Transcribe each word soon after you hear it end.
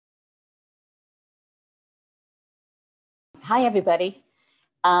Hi, everybody.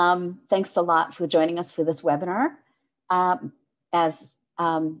 Thanks a lot for joining us for this webinar. As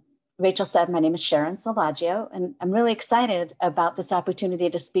Rachel said, my name is Sharon Selvaggio, and I'm really excited about this opportunity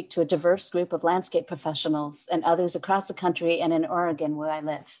to speak to a diverse group of landscape professionals and others across the country and in Oregon, where I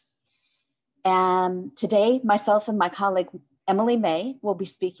live. And today, myself and my colleague, Emily May, will be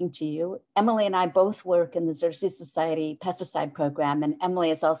speaking to you. Emily and I both work in the Xerces Society Pesticide Program, and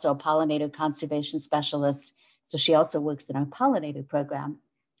Emily is also a Pollinator Conservation Specialist, so she also works in our Pollinator Program.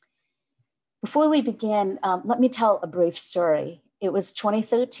 Before we begin, let me tell a brief story. It was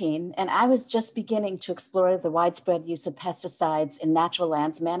 2013, and I was just beginning to explore the widespread use of pesticides in natural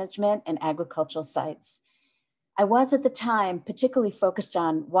lands management and agricultural sites. I was at the time particularly focused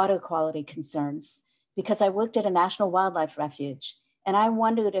on water quality concerns because I worked at a national wildlife refuge, and I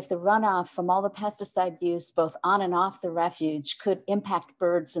wondered if the runoff from all the pesticide use both on and off the refuge could impact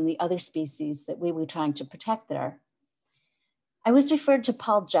birds and the other species that we were trying to protect there. I was referred to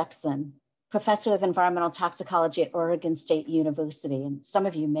Paul Jepson, professor of environmental toxicology at Oregon State University, and some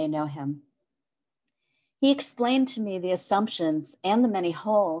of you may know him. He explained to me the assumptions and the many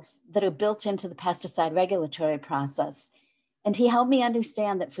holes that are built into the pesticide regulatory process. And he helped me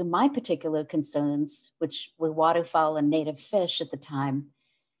understand that for my particular concerns, which were waterfowl and native fish at the time,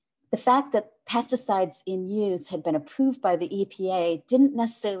 the fact that pesticides in use had been approved by the EPA didn't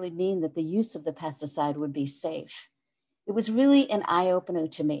necessarily mean that the use of the pesticide would be safe. It was really an eye-opener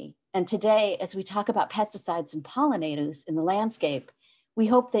to me. And today, as we talk about pesticides and pollinators in the landscape, we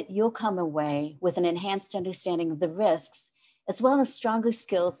hope that you'll come away with an enhanced understanding of the risks, as well as stronger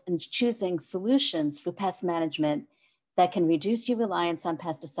skills in choosing solutions for pest management that can reduce your reliance on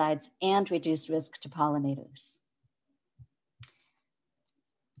pesticides and reduce risk to pollinators.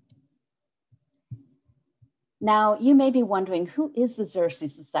 Now, you may be wondering, who is the Xerces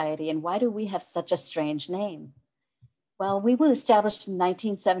Society and why do we have such a strange name? Well, we were established in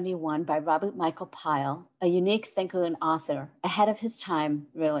 1971 by Robert Michael Pyle, a unique thinker and author, ahead of his time,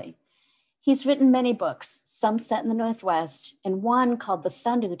 really. He's written many books, some set in the Northwest, and one called The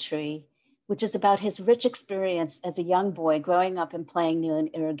Thunder Tree, which is about his rich experience as a young boy growing up and playing near an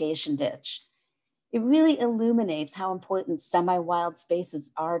irrigation ditch. It really illuminates how important semi-wild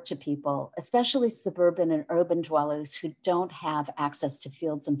spaces are to people, especially suburban and urban dwellers who don't have access to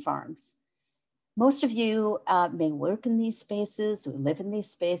fields and farms. Most of you may work in these spaces or live in these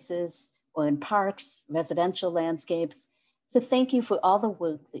spaces or in parks, residential landscapes. So thank you for all the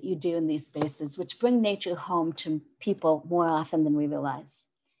work that you do in these spaces, which bring nature home to people more often than we realize.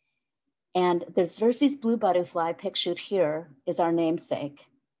 And the Xerces blue butterfly pictured here is our namesake.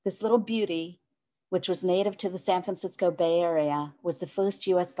 This little beauty, which was native to the San Francisco Bay Area, was the first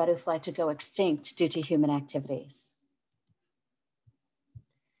US butterfly to go extinct due to human activities.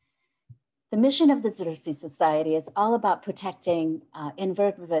 The mission of the Xerces Society is all about protecting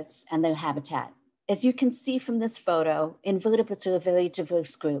invertebrates and their habitat. As you can see from this photo, invertebrates are a very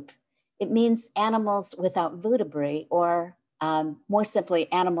diverse group. It means animals without vertebrae, or more simply,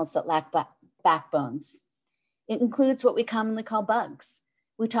 animals that lack backbones. It includes what we commonly call bugs.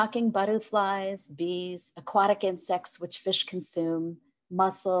 We're talking butterflies, bees, aquatic insects, which fish consume,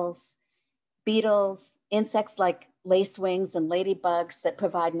 mussels, beetles, insects like lacewings and ladybugs that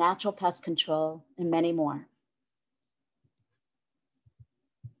provide natural pest control, and many more.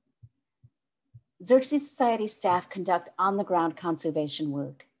 Xerces Society staff conduct on-the-ground conservation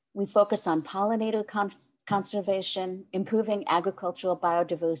work. We focus on pollinator conservation, improving agricultural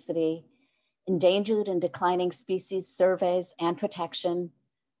biodiversity, endangered and declining species surveys and protection,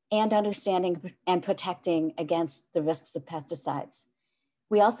 and understanding and protecting against the risks of pesticides.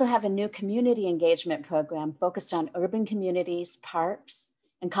 We also have a new community engagement program focused on urban communities, parks,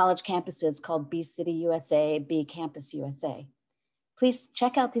 and college campuses called Bee City USA, Bee Campus USA. Please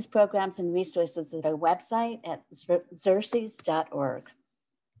check out these programs and resources at our website at xerces.org.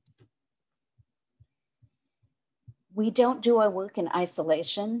 We don't do our work in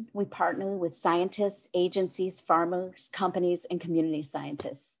isolation. We partner with scientists, agencies, farmers, companies, and community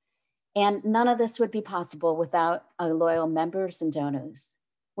scientists. And none of this would be possible without our loyal members and donors.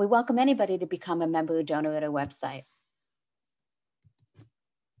 We welcome anybody to become a member or donor at our website.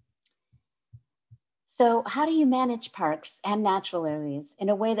 So how do you manage parks and natural areas in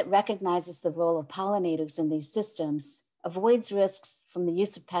a way that recognizes the role of pollinators in these systems, avoids risks from the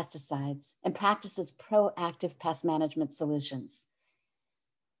use of pesticides, and practices proactive pest management solutions?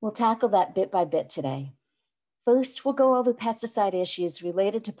 We'll tackle that bit by bit today. First, we'll go over pesticide issues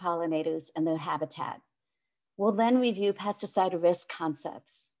related to pollinators and their habitat. We'll then review pesticide risk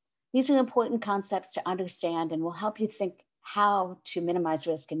concepts. These are important concepts to understand and will help you think how to minimize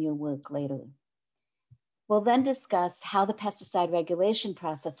risk in your work later. We'll then discuss how the pesticide regulation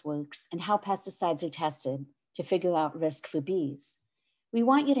process works and how pesticides are tested to figure out risk for bees. We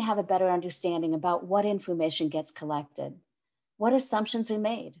want you to have a better understanding about what information gets collected, what assumptions are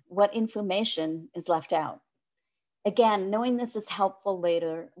made, what information is left out. Again, knowing this is helpful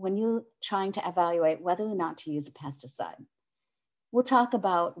later when you're trying to evaluate whether or not to use a pesticide. We'll talk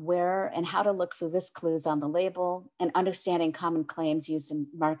about where and how to look for risk clues on the label and understanding common claims used in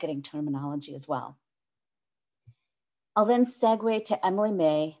marketing terminology as well. I'll then segue to Emily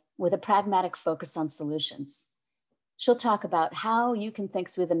May with a pragmatic focus on solutions. She'll talk about how you can think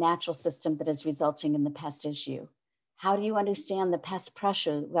through the natural system that is resulting in the pest issue. How do you understand the pest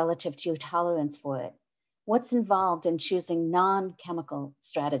pressure relative to your tolerance for it? What's involved in choosing non-chemical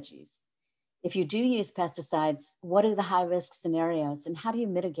strategies? If you do use pesticides, what are the high-risk scenarios and how do you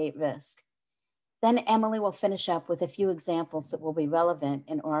mitigate risk? Then Emily will finish up with a few examples that will be relevant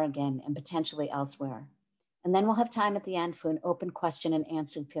in Oregon and potentially elsewhere. And then we'll have time at the end for an open question and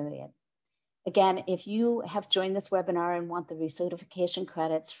answer period. Again, if you have joined this webinar and want the recertification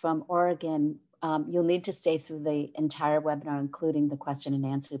credits from Oregon, you'll need to stay through the entire webinar, including the question and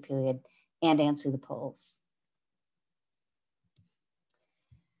answer period, and answer the polls.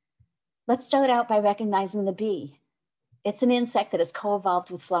 Let's start out by recognizing the bee. It's an insect that is co-evolved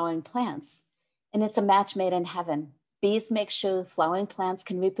with flowering plants, and it's a match made in heaven. Bees make sure flowering plants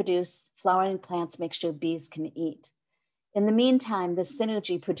can reproduce, flowering plants make sure bees can eat. In the meantime, this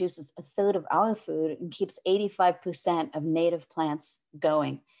synergy produces a third of our food and keeps 85% of native plants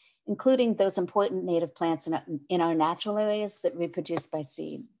going, including those important native plants in our natural areas that reproduce by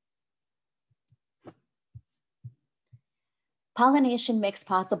seed. Pollination makes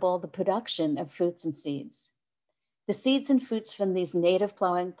possible the production of fruits and seeds. The seeds and fruits from these native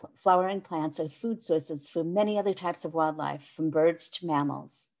flowering plants are food sources for many other types of wildlife, from birds to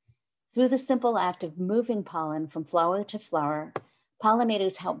mammals. Through the simple act of moving pollen from flower to flower,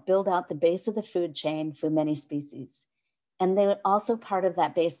 pollinators help build out the base of the food chain for many species. And they're also part of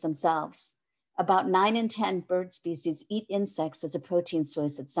that base themselves. About 9 in 10 bird species eat insects as a protein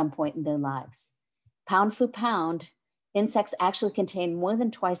source at some point in their lives. Pound for pound, insects actually contain more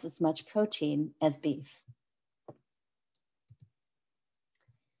than twice as much protein as beef.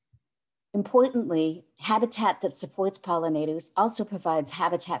 Importantly, habitat that supports pollinators also provides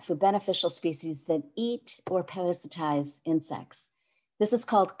habitat for beneficial species that eat or parasitize insects. This is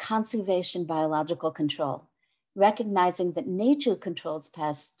called conservation biological control, recognizing that nature controls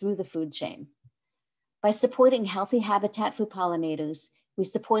pests through the food chain. By supporting healthy habitat for pollinators, we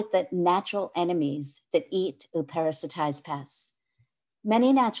support the natural enemies that eat or parasitize pests.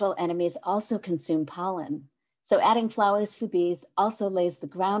 Many natural enemies also consume pollen, so adding flowers for bees also lays the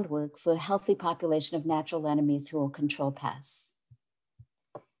groundwork for a healthy population of natural enemies who will control pests.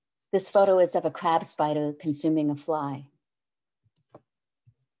 This photo is of a crab spider consuming a fly.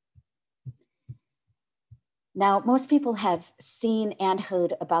 Now, most people have seen and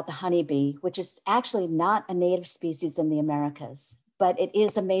heard about the honeybee, which is actually not a native species in the Americas, but it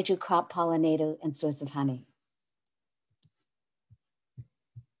is a major crop pollinator and source of honey.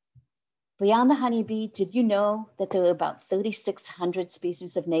 Beyond the honeybee, did you know that there are about 3,600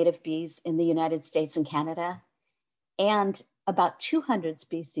 species of native bees in the United States and Canada? And about 200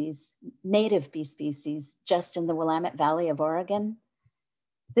 species, native bee species, just in the Willamette Valley of Oregon?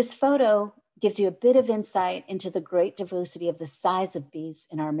 This photo gives you a bit of insight into the great diversity of the size of bees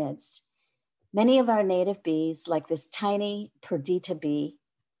in our midst. Many of our native bees, like this tiny Perdita bee,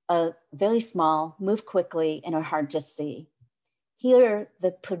 are very small, move quickly, and are hard to see. Here,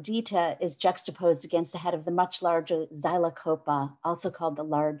 the Perdita is juxtaposed against the head of the much larger Xylocopa, also called the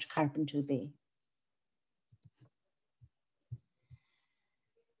large carpenter bee.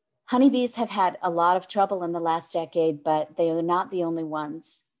 Honeybees have had a lot of trouble in the last decade, but they are not the only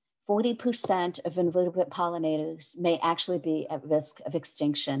ones. 40% of invertebrate pollinators may actually be at risk of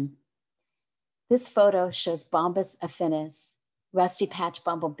extinction. This photo shows Bombus affinis, rusty patch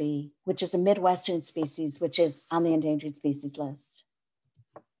bumblebee, which is a Midwestern species, which is on the endangered species list.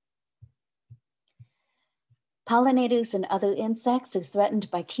 Pollinators and other insects are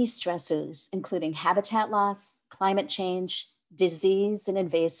threatened by key stressors, including habitat loss, climate change, disease and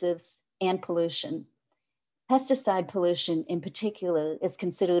invasives, and pollution. Pesticide pollution in particular is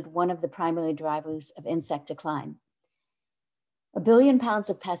considered one of the primary drivers of insect decline. 1 billion pounds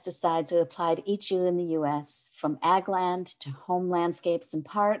of pesticides are applied each year in the US, from ag land to home landscapes and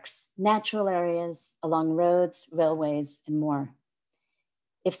parks, natural areas, along roads, railways, and more.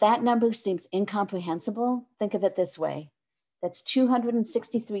 If that number seems incomprehensible, think of it this way. That's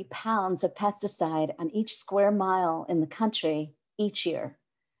 263 pounds of pesticide on each square mile in the country each year.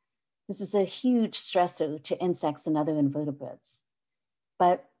 This is a huge stressor to insects and other invertebrates.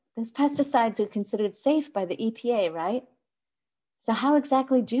 But those pesticides are considered safe by the EPA, right? So how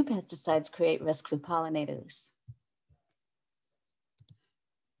exactly do pesticides create risk for pollinators?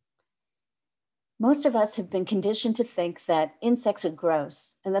 Most of us have been conditioned to think that insects are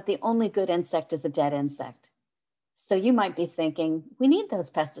gross and that the only good insect is a dead insect. So you might be thinking, we need those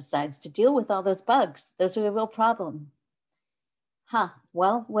pesticides to deal with all those bugs. Those are a real problem.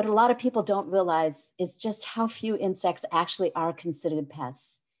 Well, what a lot of people don't realize is just how few insects actually are considered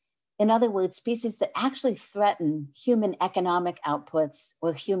pests. In other words, species that actually threaten human economic outputs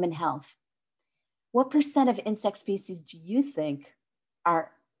or human health. What % of insect species do you think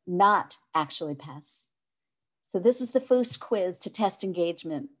are not actually pests? So this is the first quiz to test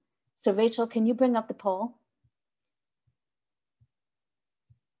engagement. So Rachel, can you bring up the poll?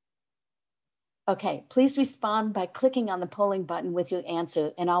 Okay, please respond by clicking on the polling button with your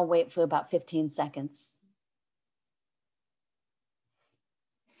answer, and I'll wait for about 15 seconds.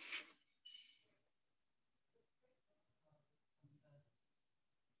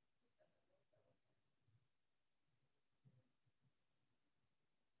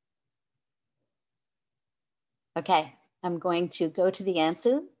 Okay, I'm going to go to the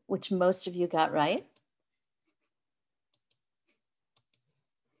answer, which most of you got right.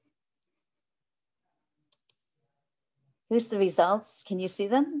 Here's the results. Can you see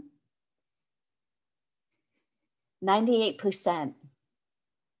them? 98%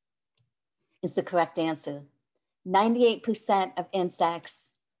 is the correct answer. 98% of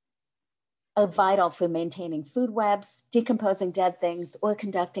insects are vital for maintaining food webs, decomposing dead things, or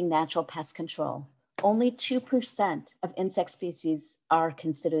conducting natural pest control. Only 2% of insect species are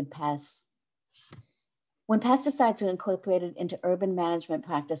considered pests. When pesticides are incorporated into urban management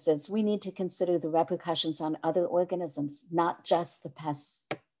practices, we need to consider the repercussions on other organisms, not just the pests.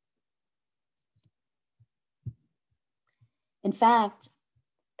 In fact,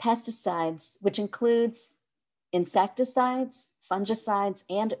 pesticides, which includes insecticides, fungicides,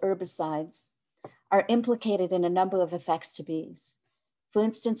 and herbicides, are implicated in a number of effects to bees. For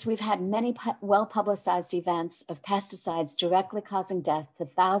instance, we've had many well-publicized events of pesticides directly causing death to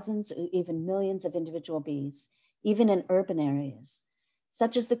thousands or even millions of individual bees, even in urban areas,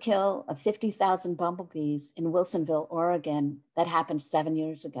 such as the kill of 50,000 bumblebees in Wilsonville, Oregon, that happened 7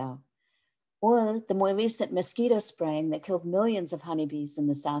 years ago, or the more recent mosquito spraying that killed millions of honeybees in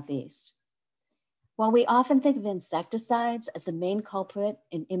the Southeast. While we often think of insecticides as the main culprit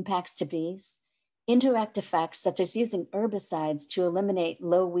in impacts to bees, indirect effects, such as using herbicides to eliminate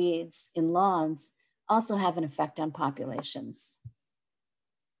low weeds in lawns, also have an effect on populations.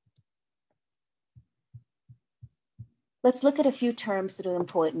 Let's look at a few terms that are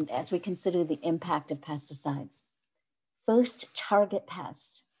important as we consider the impact of pesticides. First, target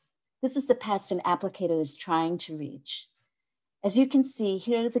pest. This is the pest an applicator is trying to reach. As you can see,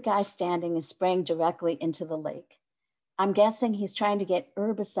 here the guy standing is spraying directly into the lake. I'm guessing he's trying to get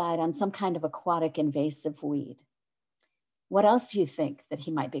herbicide on some kind of aquatic invasive weed. What else do you think that he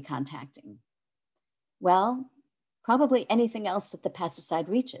might be contacting? Well, probably anything else that the pesticide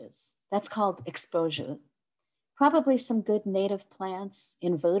reaches. That's called exposure. Probably some good native plants,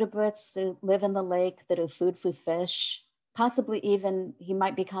 invertebrates that live in the lake that are food for fish. Possibly even he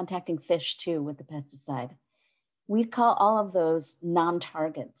might be contacting fish too with the pesticide. We'd call all of those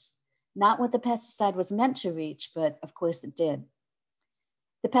non-targets. Not what the pesticide was meant to reach, but of course it did.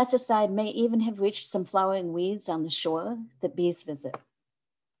 The pesticide may even have reached some flowering weeds on the shore that bees visit.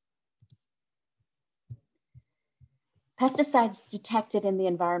 Pesticides detected in the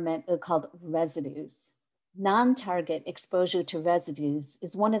environment are called residues. Non-target exposure to residues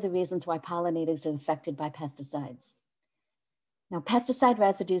is one of the reasons why pollinators are affected by pesticides. Now, pesticide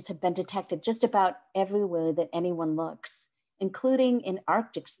residues have been detected just about everywhere that anyone looks, including in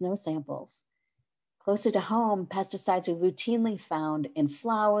Arctic snow samples. Closer to home, pesticides are routinely found in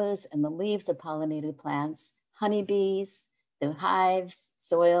flowers and the leaves of pollinator plants, honeybees, their hives,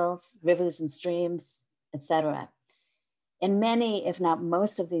 soils, rivers and streams, etc. In many, if not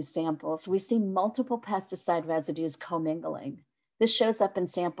most of these samples, we see multiple pesticide residues commingling. This shows up in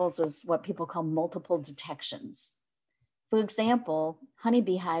samples as what people call multiple detections. For example,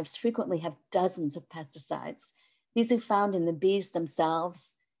 honeybee hives frequently have dozens of pesticides. These are found in the bees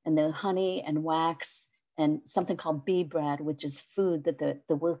themselves and their honey and wax and something called bee bread, which is food that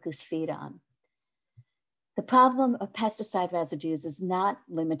the workers feed on. The problem of pesticide residues is not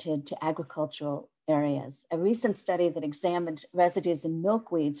limited to agricultural areas. A recent study that examined residues in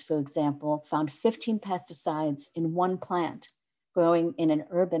milkweeds, for example, found 15 pesticides in one plant growing in an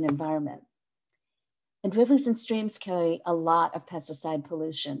urban environment. And rivers and streams carry a lot of pesticide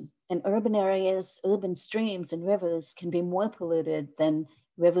pollution. In urban areas, urban streams and rivers can be more polluted than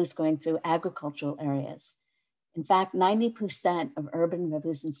rivers going through agricultural areas. In fact, 90% of urban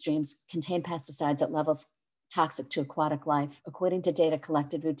rivers and streams contain pesticides at levels toxic to aquatic life, according to data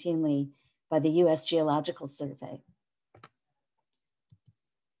collected routinely by the US Geological Survey.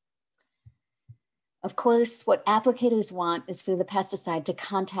 Of course, what applicators want is for the pesticide to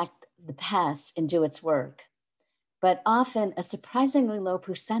contact the pest and do its work. But often a surprisingly low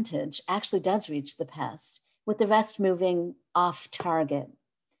percentage actually does reach the pest, with the rest moving off target.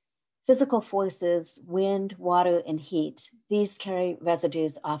 Physical forces, wind, water, and heat, these carry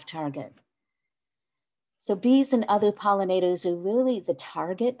residues off target. So bees and other pollinators are really the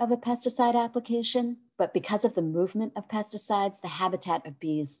target of a pesticide application, but because of the movement of pesticides, the habitat of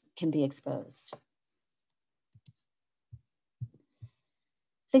bees can be exposed.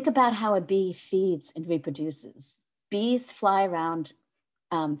 Think about how a bee feeds and reproduces. Bees fly around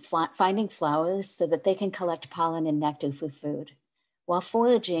finding flowers so that they can collect pollen and nectar for food. While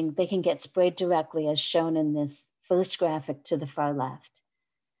foraging, they can get sprayed directly, as shown in this first graphic to the far left.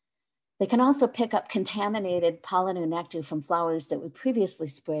 They can also pick up contaminated pollen or nectar from flowers that were previously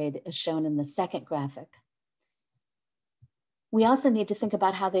sprayed, as shown in the second graphic. We also need to think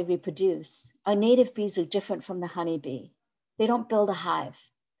about how they reproduce. Our native bees are different from the honeybee. They don't build a hive.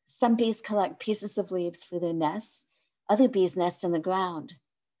 Some bees collect pieces of leaves for their nests. Other bees nest in the ground.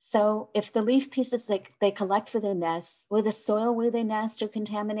 So if the leaf pieces they collect for their nests or the soil where they nest are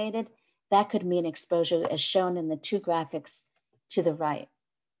contaminated, that could mean exposure, as shown in the two graphics to the right.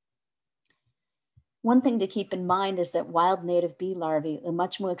 One thing to keep in mind is that wild native bee larvae are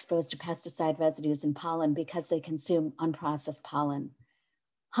much more exposed to pesticide residues and pollen because they consume unprocessed pollen.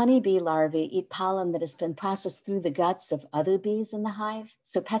 Honeybee larvae eat pollen that has been processed through the guts of other bees in the hive,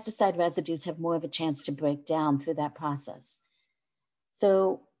 so pesticide residues have more of a chance to break down through that process.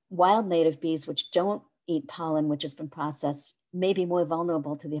 So wild native bees, which don't eat pollen which has been processed, may be more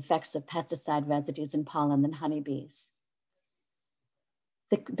vulnerable to the effects of pesticide residues and pollen than honeybees.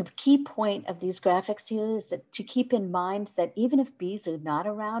 The key point of these graphics here is that to keep in mind that even if bees are not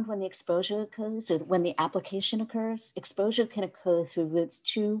around when the exposure occurs or when the application occurs, exposure can occur through roots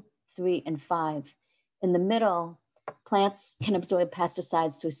 2, 3, and 5. In the middle, plants can absorb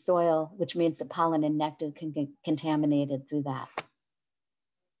pesticides through soil, which means that pollen and nectar can get contaminated through that.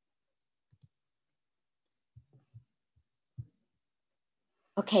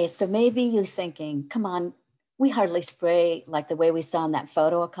 Okay, so maybe you're thinking, come on, we hardly spray like the way we saw in that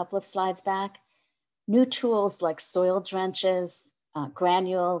photo a couple of slides back. New tools like soil drenches,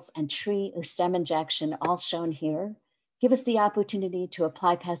 granules, and tree or stem injection, all shown here, give us the opportunity to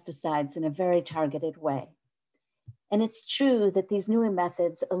apply pesticides in a very targeted way. And it's true that these newer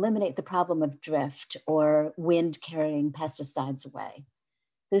methods eliminate the problem of drift or wind carrying pesticides away.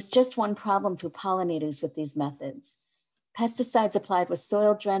 There's just one problem for pollinators with these methods. Pesticides applied with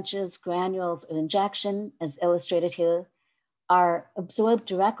soil drenches, granules, or injection, as illustrated here, are absorbed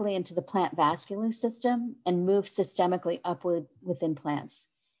directly into the plant vascular system and move systemically upward within plants.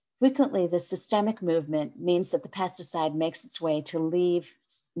 Frequently, the systemic movement means that the pesticide makes its way to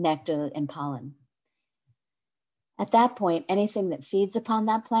leaves, nectar, and pollen. At that point, anything that feeds upon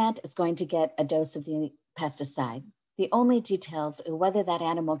that plant is going to get a dose of the pesticide. The only details are whether that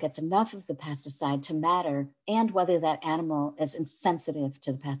animal gets enough of the pesticide to matter and whether that animal is insensitive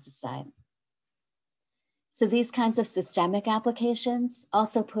to the pesticide. So these kinds of systemic applications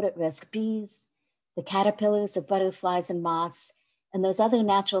also put at risk bees, the caterpillars of butterflies and moths, and those other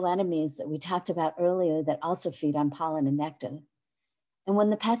natural enemies that we talked about earlier that also feed on pollen and nectar. And when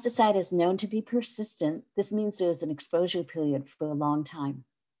the pesticide is known to be persistent, this means there is an exposure period for a long time.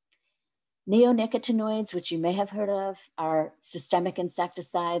 Neonicotinoids, which you may have heard of, are systemic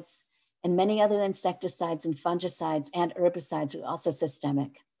insecticides, and many other insecticides and fungicides and herbicides are also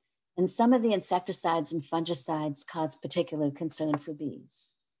systemic. And some of the insecticides and fungicides cause particular concern for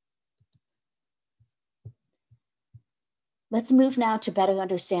bees. Let's move now to better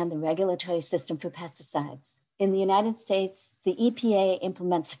understand the regulatory system for pesticides. In the United States, the EPA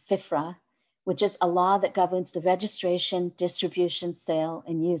implements FIFRA, which is a law that governs the registration, distribution, sale,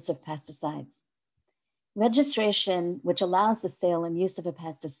 and use of pesticides. Registration, which allows the sale and use of a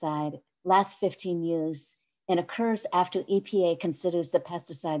pesticide, lasts 15 years and occurs after EPA considers the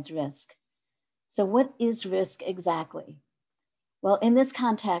pesticide's risk. So what is risk exactly? Well, in this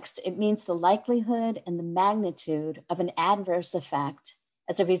context, it means the likelihood and the magnitude of an adverse effect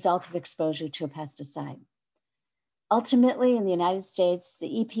as a result of exposure to a pesticide. Ultimately, in the United States, the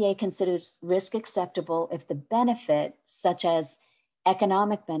EPA considers risk acceptable if the benefit, such as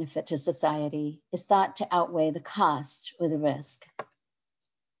economic benefit to society is thought to outweigh the cost or the risk.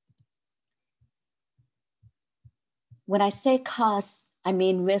 When I say cost, I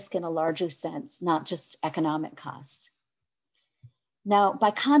mean risk in a larger sense, not just economic cost. Now,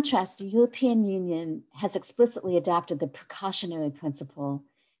 by contrast, the European Union has explicitly adopted the precautionary principle,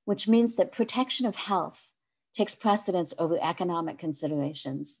 which means that protection of health takes precedence over economic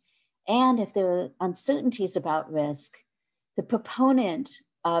considerations. And if there are uncertainties about risk, the proponent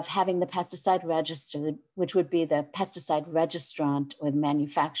of having the pesticide registered, which would be the pesticide registrant or the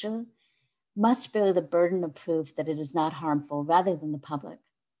manufacturer, must bear the burden of proof that it is not harmful rather than the public.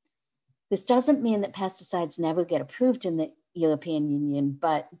 This doesn't mean that pesticides never get approved in the European Union,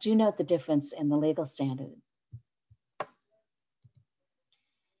 but do note the difference in the legal standard.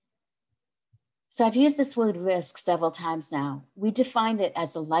 So I've used this word risk several times now. We defined it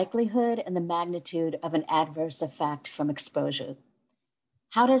as the likelihood and the magnitude of an adverse effect from exposure.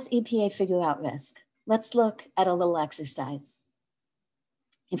 How does EPA figure out risk? Let's look at a little exercise.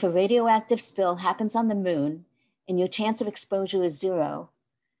 If a radioactive spill happens on the moon and your chance of exposure is 0,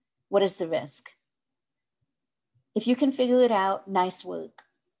 what is the risk? If you can figure it out, nice work.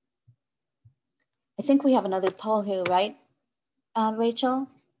 I think we have another poll here, right, Rachel?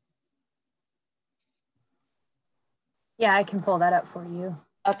 Yeah, I can pull that up for you.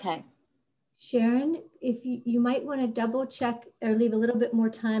 Okay. Sharon, if you might want to double check or leave a little bit more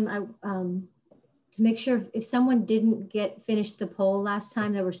time to make sure if someone didn't finish the poll last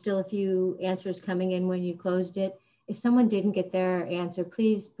time, there were still a few answers coming in when you closed it. If someone didn't get their answer,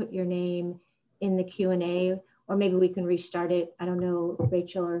 please put your name in the Q&A, or maybe we can restart it. I don't know,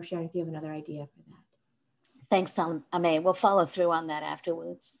 Rachel or Sharon, if you have another idea for that. Thanks, Ame. We'll follow through on that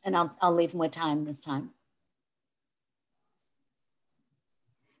afterwards, and I'll leave more time this time.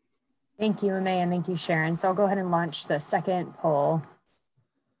 Thank you, Ame, and thank you, Sharon. So I'll go ahead and launch the second poll.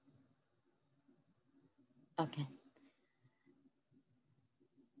 Okay.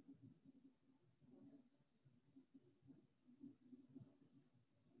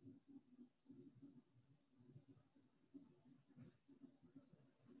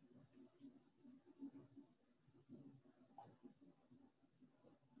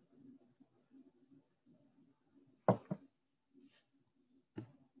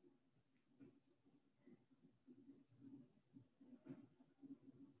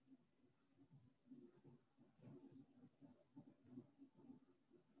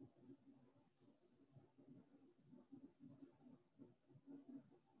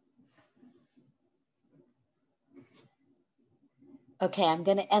 Okay, I'm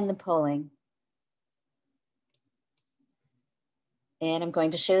going to end the polling. And I'm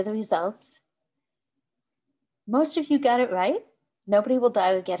going to share the results. Most of you got it right. Nobody will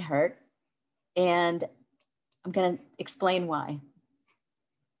die or get hurt. And I'm going to explain why.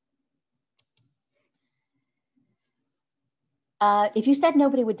 If you said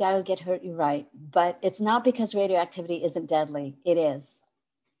nobody would die or get hurt, you're right. But it's not because radioactivity isn't deadly. It is.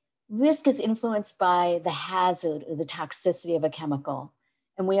 Risk is influenced by the hazard or the toxicity of a chemical.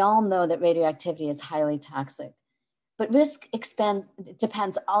 And we all know that radioactivity is highly toxic. But risk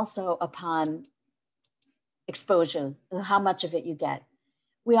depends also upon exposure, how much of it you get.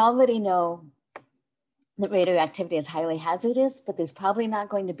 We already know that radioactivity is highly hazardous, but there's probably not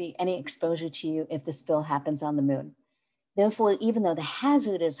going to be any exposure to you if the spill happens on the moon. Therefore, even though the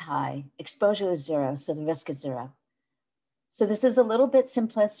hazard is high, exposure is 0, so the risk is 0. So this is a little bit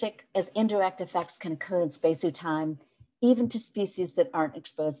simplistic, as indirect effects can occur in space or time, even to species that aren't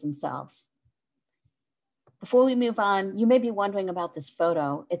exposed themselves. Before we move on, you may be wondering about this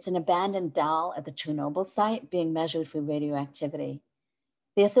photo. It's an abandoned doll at the Chernobyl site being measured for radioactivity.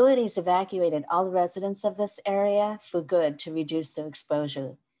 The authorities evacuated all the residents of this area for good to reduce their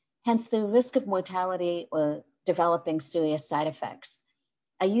exposure, hence the risk of mortality or developing serious side effects.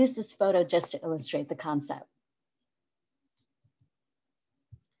 I use this photo just to illustrate the concept.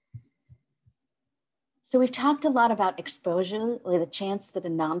 So we've talked a lot about exposure, or the chance that a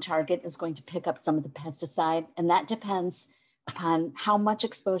non-target is going to pick up some of the pesticide, and that depends upon how much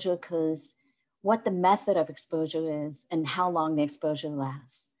exposure occurs, what the method of exposure is, and how long the exposure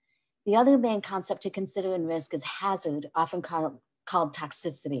lasts. The other main concept to consider in risk is hazard, often called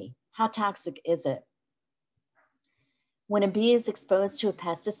toxicity. How toxic is it? When a bee is exposed to a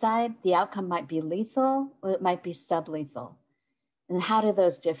pesticide, the outcome might be lethal or it might be sublethal. And how do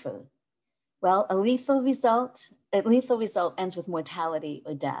those differ? Well, a lethal result ends with mortality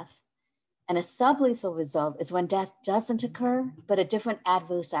or death. And a sublethal result is when death doesn't occur, but a different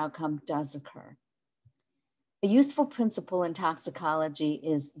adverse outcome does occur. A useful principle in toxicology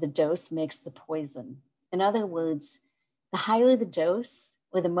is the dose makes the poison. In other words, The higher the dose,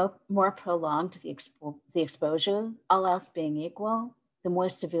 or the more prolonged the exposure, all else being equal, the more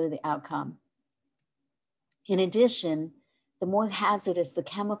severe the outcome. In addition, the more hazardous the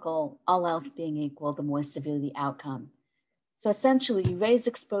chemical, all else being equal, the more severe the outcome. So essentially, you raise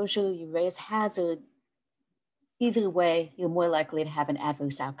exposure, you raise hazard, either way, you're more likely to have an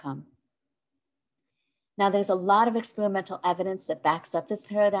adverse outcome. Now, there's a lot of experimental evidence that backs up this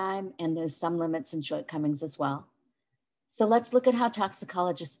paradigm, and there's some limits and shortcomings as well. So let's look at how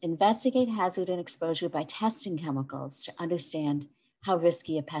toxicologists investigate hazard and exposure by testing chemicals to understand how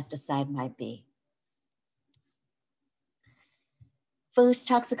risky a pesticide might be. First,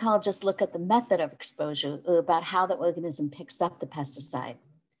 toxicologists look at the method of exposure, or about how the organism picks up the pesticide.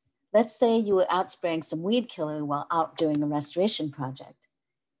 Let's say you were out spraying some weed killer while out doing a restoration project.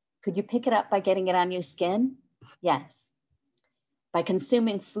 Could you pick it up by getting it on your skin? Yes. By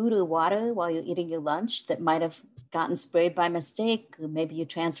consuming food or water while you're eating your lunch that might have gotten sprayed by mistake, or maybe you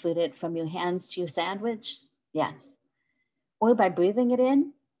transferred it from your hands to your sandwich? Yes. Or by breathing it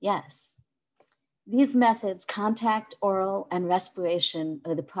in? Yes. These methods, contact, oral, and respiration,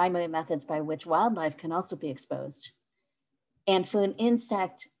 are the primary methods by which wildlife can also be exposed. And for an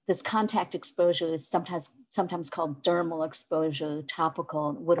insect, this contact exposure is sometimes called dermal exposure,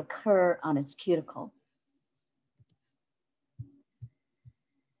 topical, would occur on its cuticle.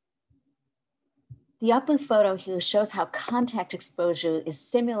 The upper photo here shows how contact exposure is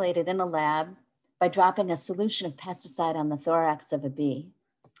simulated in a lab by dropping a solution of pesticide on the thorax of a bee.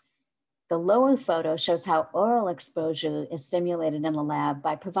 The lower photo shows how oral exposure is simulated in a lab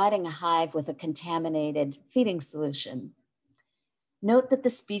by providing a hive with a contaminated feeding solution. Note that the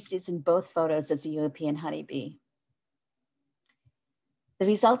species in both photos is a European honeybee. The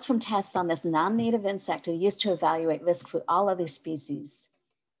results from tests on this non-native insect are used to evaluate risk for all other species,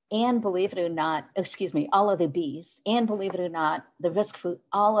 and believe it or not, all other bees, and believe it or not, the risk for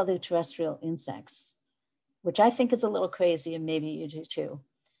all other terrestrial insects, which I think is a little crazy, and maybe you do too.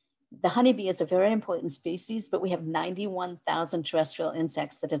 The honeybee is a very important species, but we have 91,000 terrestrial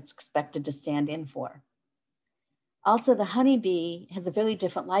insects that it's expected to stand in for. Also, the honeybee has a very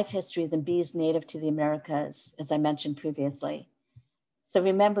different life history than bees native to the Americas, as I mentioned previously. So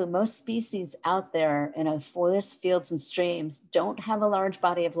remember, most species out there in our forests, fields, and streams don't have a large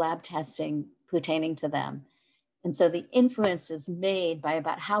body of lab testing pertaining to them. And so the inferences made by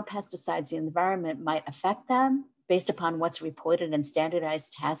about how pesticides in the environment might affect them based upon what's reported in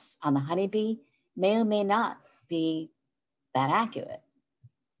standardized tests on the honeybee may or may not be that accurate.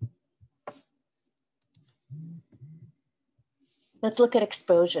 Let's look at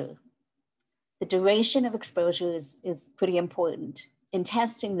exposure. The duration of exposure is pretty important. In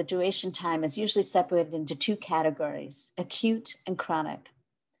testing, the duration time is usually separated into two categories, acute and chronic.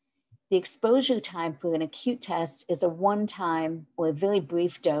 The exposure time for an acute test is a one-time or a very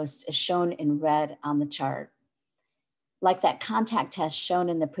brief dose, as shown in red on the chart. Like that contact test shown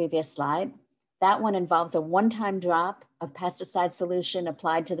in the previous slide, that one involves a one-time drop of pesticide solution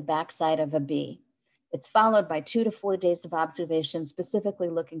applied to the backside of a bee. It's followed by 2 to 4 days of observation, specifically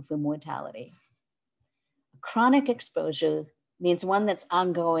looking for mortality. Chronic exposure means one that's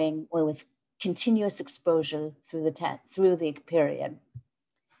ongoing or with continuous exposure through the period.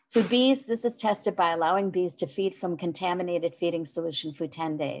 For bees, this is tested by allowing bees to feed from contaminated feeding solution for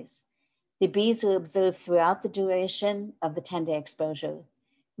 10 days. The bees are observed throughout the duration of the 10-day exposure.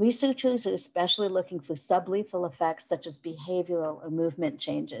 Researchers are especially looking for sublethal effects such as behavioral or movement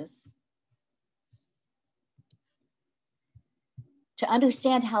changes. To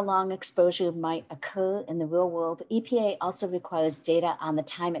understand how long exposure might occur in the real world, EPA also requires data on the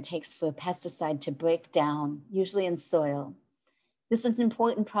time it takes for a pesticide to break down, usually in soil. This is an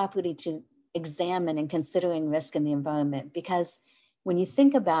important property to examine in considering risk in the environment, because when you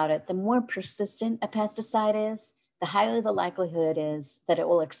think about it, the more persistent a pesticide is, the higher the likelihood is that it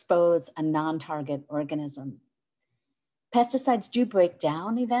will expose a non-target organism. Pesticides do break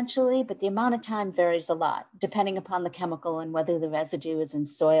down eventually, but the amount of time varies a lot, depending upon the chemical and whether the residue is in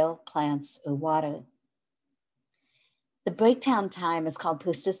soil, plants, or water. The breakdown time is called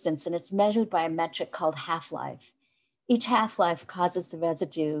persistence, and it's measured by a metric called half-life. Each half-life causes the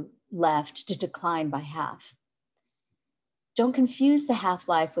residue left to decline by half. Don't confuse the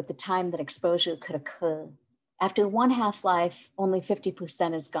half-life with the time that exposure could occur. After one half-life, only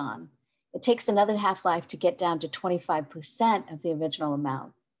 50% is gone. It takes another half-life to get down to 25% of the original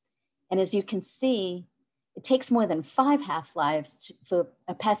amount. And as you can see, it takes more than 5 half-lives for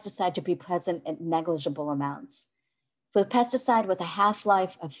a pesticide to be present at negligible amounts. For a pesticide with a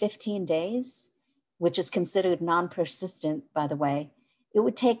half-life of 15 days, which is considered non-persistent, by the way, it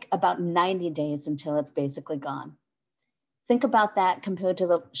would take about 90 days until it's basically gone. Think about that compared to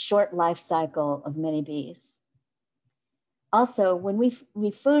the short life cycle of many bees. Also, when we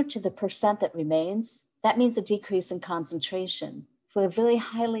refer to the percent that remains, that means a decrease in concentration. For a very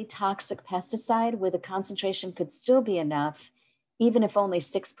highly toxic pesticide where the concentration could still be enough, even if only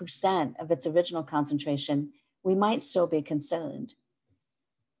 6% of its original concentration, we might still be concerned.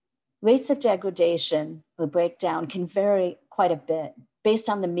 Rates of degradation or breakdown can vary quite a bit based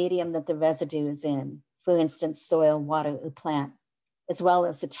on the medium that the residue is in, for instance, soil, water, or plant, as well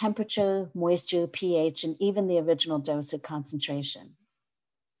as the temperature, moisture, pH, and even the original dose or concentration.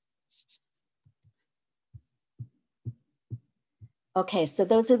 Okay, so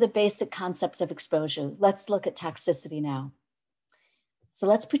those are the basic concepts of exposure. Let's look at toxicity now. So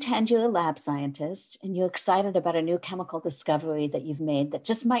let's pretend you're a lab scientist and you're excited about a new chemical discovery that you've made that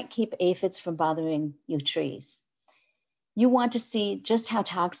just might keep aphids from bothering your trees. You want to see just how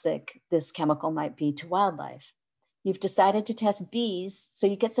toxic this chemical might be to wildlife. You've decided to test bees, so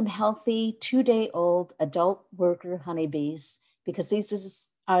you get some healthy 2-day-old adult worker honeybees because these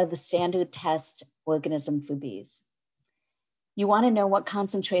are the standard test organism for bees. You want to know what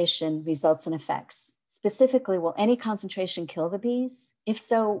concentration results in effects. Specifically, will any concentration kill the bees? If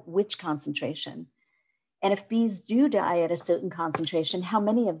so, which concentration? And if bees do die at a certain concentration, how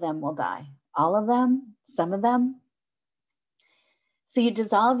many of them will die? All of them? Some of them? So you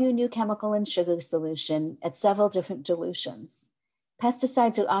dissolve your new chemical in sugar solution at several different dilutions.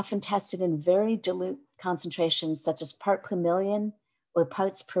 Pesticides are often tested in very dilute concentrations, such as part per million or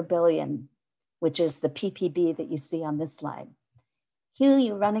parts per billion, which is the ppb that you see on this slide. Here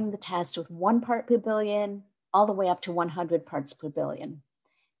you're running the test with 1 part per billion, all the way up to 100 parts per billion.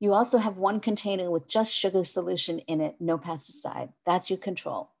 You also have one container with just sugar solution in it, no pesticide. That's your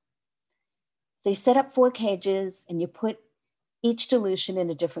control. So you set up 4 cages and you put each dilution in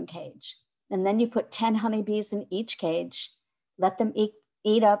a different cage. And then you put 10 honeybees in each cage, let them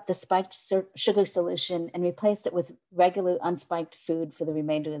eat up the spiked sugar solution and replace it with regular unspiked food for the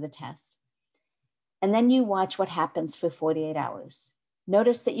remainder of the test. And then you watch what happens for 48 hours.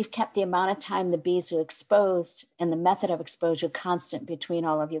 Notice that you've kept the amount of time the bees are exposed and the method of exposure constant between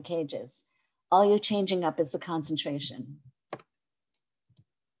all of your cages. All you're changing up is the concentration.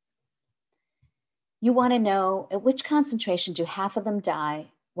 You want to know at which concentration do half of them die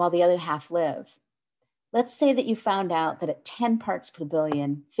while the other half live. Let's say that you found out that at 10 parts per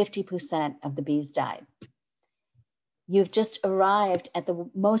billion, 50% of the bees died. You've just arrived at the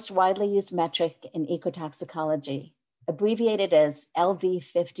most widely used metric in ecotoxicology, abbreviated as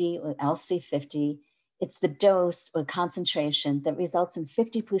LD50 or LC50. It's the dose or concentration that results in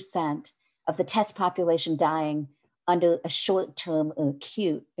 50% of the test population dying under a short-term or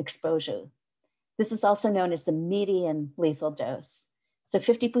acute exposure. This is also known as the median lethal dose. So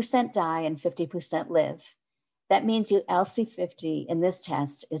 50% die and 50% live. That means your LC50 in this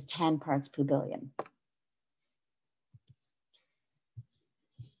test is 10 parts per billion.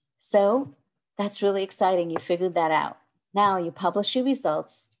 So that's really exciting. You figured that out. Now you publish your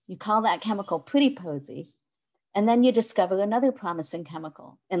results. You call that chemical pretty posy. And then you discover another promising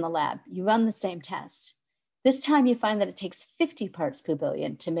chemical in the lab. You run the same test. This time you find that it takes 50 parts per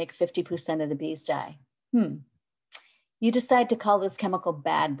billion to make 50% of the bees die. You decide to call this chemical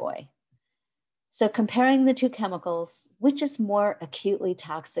bad boy. So comparing the two chemicals, which is more acutely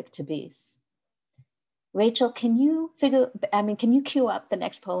toxic to bees? Rachel, can you queue up the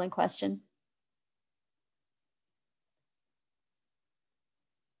next polling question?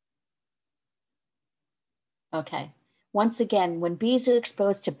 Okay. Once again, when bees are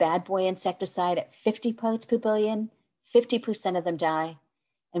exposed to bad boy insecticide at 50 parts per billion, 50% of them die.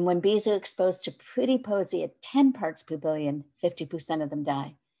 And when bees are exposed to pretty posy at 10 parts per billion, 50% of them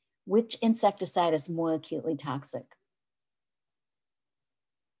die. Which insecticide is more acutely toxic?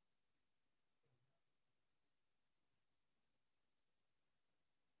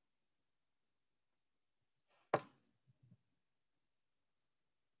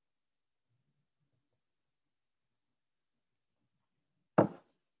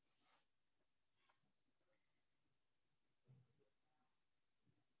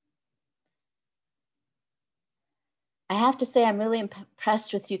 I have to say, I'm really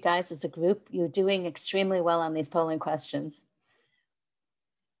impressed with you guys as a group. You're doing extremely well on these polling questions.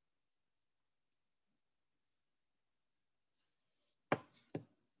 A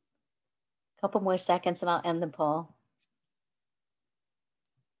couple more seconds and I'll end the poll.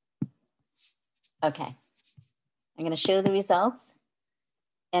 Okay, I'm going to show the results.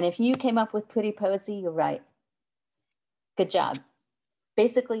 And if you came up with pretty posy, you're right. Good job.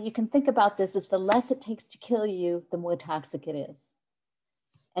 Basically, you can think about this as the less it takes to kill you, the more toxic it is.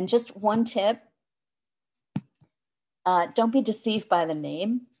 And just one tip, Don't be deceived by the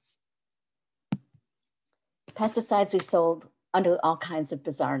name. Pesticides are sold under all kinds of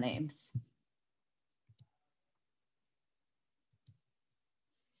bizarre names.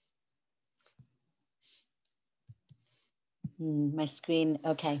 My screen,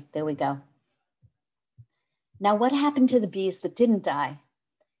 okay, there we go. Now, what happened to the bees that didn't die?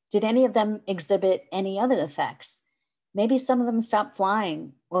 Did any of them exhibit any other effects? Maybe some of them stopped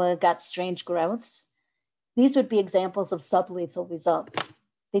flying or got strange growths. These would be examples of sublethal results.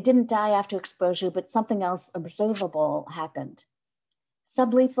 They didn't die after exposure, but something else observable happened.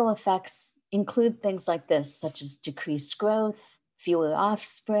 Sublethal effects include things like this, such as decreased growth, fewer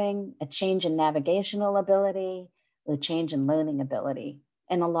offspring, a change in navigational ability, or change in learning ability,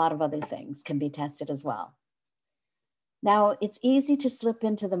 and a lot of other things can be tested as well. Now, it's easy to slip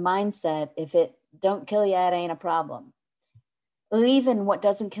into the mindset, if it don't kill you, it ain't a problem. Or even what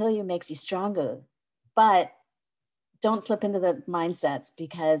doesn't kill you makes you stronger. But don't slip into the mindsets,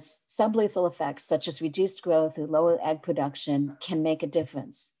 because sublethal effects such as reduced growth or lower egg production can make a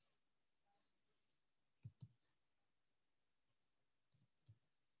difference.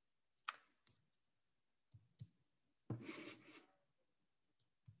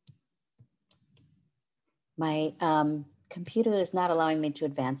 My computer is not allowing me to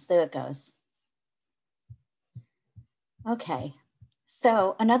advance. There it goes. Okay,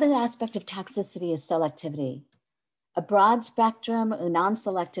 so another aspect of toxicity is selectivity. A broad spectrum or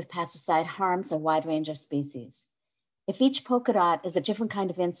non-selective pesticide harms a wide range of species. If each polka dot is a different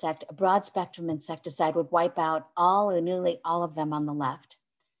kind of insect, a broad spectrum insecticide would wipe out all or nearly all of them on the left.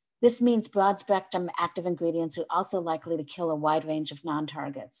 This means broad spectrum active ingredients are also likely to kill a wide range of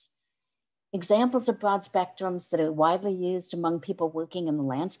non-targets. Examples of broad spectrums that are widely used among people working in the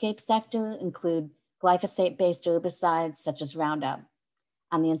landscape sector include glyphosate-based herbicides such as Roundup.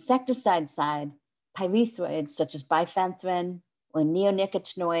 On the insecticide side, pyrethroids such as bifenthrin or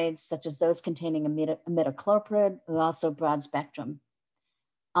neonicotinoids such as those containing imidacloprid are also broad spectrum.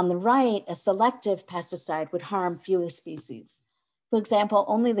 On the right, a selective pesticide would harm fewer species. For example,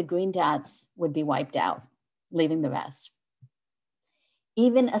 only the green dots would be wiped out, leaving the rest.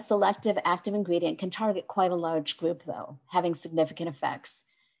 Even a selective active ingredient can target quite a large group though, having significant effects.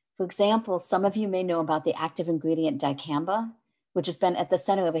 For example, some of you may know about the active ingredient dicamba, which has been at the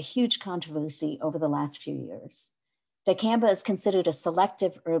center of a huge controversy over the last few years. Dicamba is considered a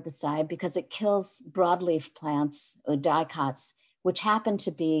selective herbicide because it kills broadleaf plants or dicots, which happen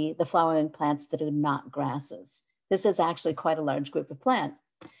to be the flowering plants that are not grasses. This is actually quite a large group of plants.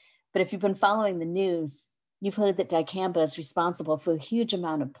 But if you've been following the news, you've heard that dicamba is responsible for a huge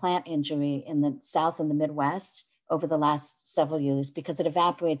amount of plant injury in the South and the Midwest over the last several years because it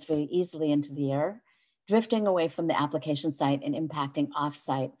evaporates very easily into the air, drifting away from the application site and impacting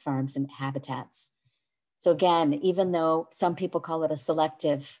off-site farms and habitats. So again, even though some people call it a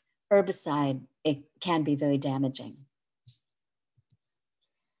selective herbicide, it can be very damaging.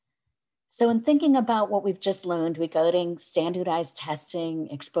 So in thinking about what we've just learned regarding standardized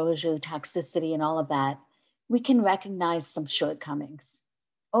testing, exposure, toxicity, and all of that, we can recognize some shortcomings.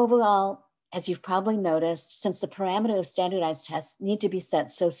 Overall, as you've probably noticed, since the parameter of standardized tests need to be set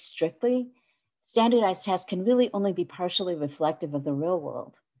so strictly, standardized tests can really only be partially reflective of the real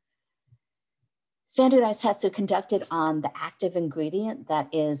world. Standardized tests are conducted on the active ingredient that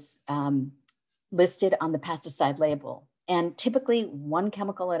is listed on the pesticide label, and typically one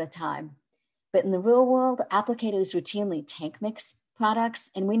chemical at a time. But in the real world, applicators routinely tank mix products,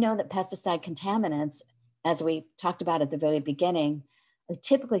 and we know that pesticide contaminants, as we talked about at the very beginning, are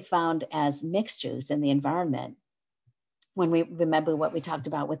typically found as mixtures in the environment when we remember what we talked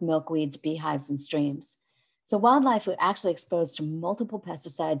about with milkweeds, beehives, and streams. So wildlife are actually exposed to multiple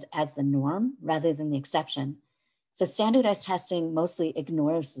pesticides as the norm rather than the exception. So standardized testing mostly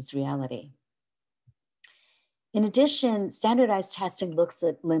ignores this reality. In addition, standardized testing looks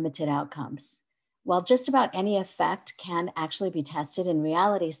at limited outcomes. While just about any effect can actually be tested, in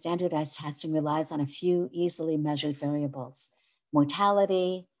reality, standardized testing relies on a few easily measured variables: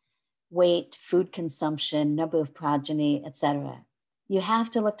 mortality, weight, food consumption, number of progeny, etc. You have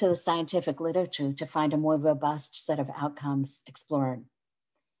to look to the scientific literature to find a more robust set of outcomes explored.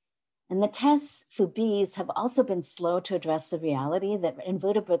 And the tests for bees have also been slow to address the reality that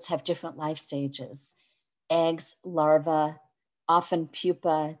invertebrates have different life stages: eggs, larvae, often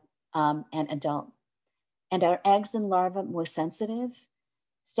pupa, and adult. And are eggs and larvae more sensitive?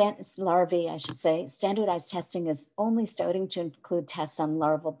 Larvae, I should say. Standardized testing is only starting to include tests on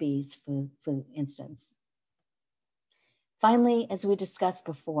larval bees, for instance. Finally, as we discussed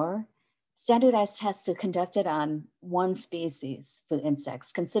before, standardized tests are conducted on one species for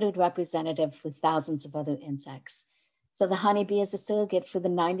insects, considered representative for thousands of other insects. So the honeybee is a surrogate for the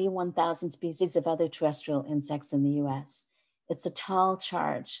 91,000 species of other terrestrial insects in the US. It's a tall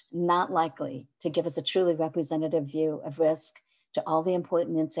charge, not likely to give us a truly representative view of risk to all the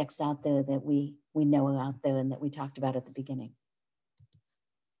important insects out there that we know are out there and that we talked about at the beginning.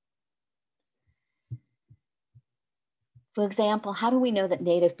 For example, how do we know that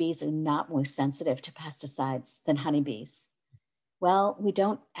native bees are not more sensitive to pesticides than honeybees? Well, we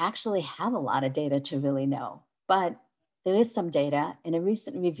don't actually have a lot of data to really know, but there is some data. In a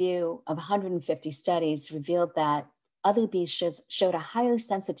recent review of 150 studies revealed that other bees showed a higher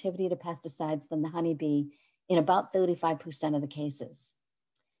sensitivity to pesticides than the honeybee in about 35% of the cases.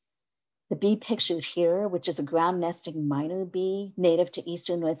 The bee pictured here, which is a ground nesting minor bee native to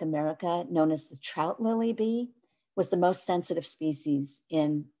Eastern North America, known as the trout lily bee, was the most sensitive species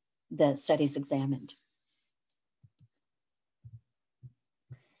in the studies examined.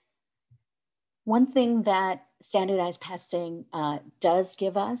 One thing that standardized testing does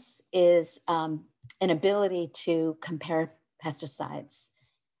give us is an ability to compare pesticides.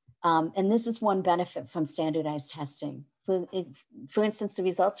 And this is one benefit from standardized testing. For instance, the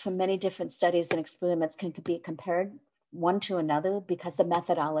results from many different studies and experiments can be compared one to another because the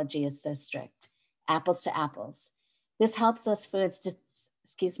methodology is so strict, apples to apples. This helps us, for instance,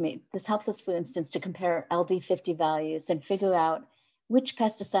 to compare LD50 values and figure out which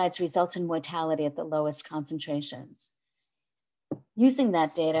pesticides result in mortality at the lowest concentrations. Using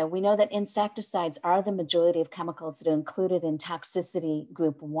that data, we know that insecticides are the majority of chemicals that are included in toxicity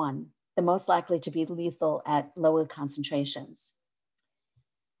group 1, the most likely to be lethal at lower concentrations.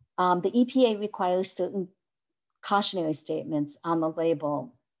 The EPA requires certain cautionary statements on the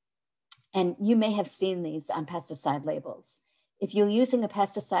label, and you may have seen these on pesticide labels. If you're using a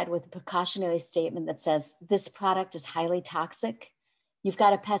pesticide with a precautionary statement that says this product is highly toxic, you've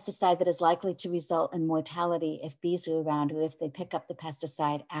got a pesticide that is likely to result in mortality if bees are around or if they pick up the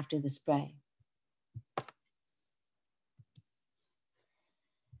pesticide after the spray.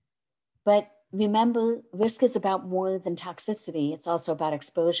 But remember, risk is about more than toxicity. It's also about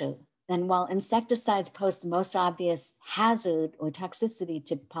exposure. And while insecticides pose the most obvious hazard or toxicity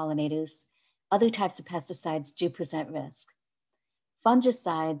to pollinators, other types of pesticides do present risk.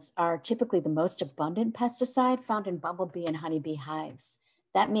 Fungicides are typically the most abundant pesticide found in bumblebee and honeybee hives.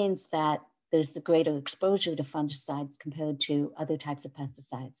 That means that there's the greater exposure to fungicides compared to other types of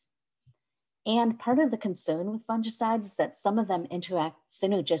pesticides. And part of the concern with fungicides is that some of them interact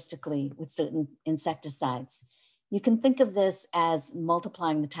synergistically with certain insecticides. You can think of this as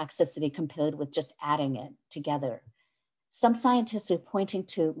multiplying the toxicity compared with just adding it together. Some scientists are pointing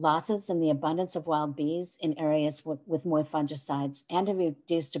to losses in the abundance of wild bees in areas with more fungicides and a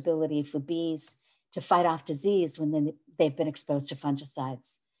reduced ability for bees to fight off disease when they've been exposed to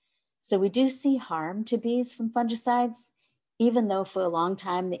fungicides. So we do see harm to bees from fungicides, even though for a long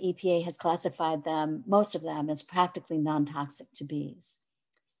time the EPA has classified them, most of them, as practically non-toxic to bees.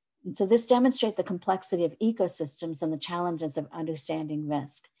 And so this demonstrates the complexity of ecosystems and the challenges of understanding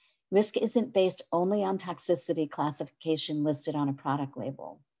risk. Risk isn't based only on toxicity classification listed on a product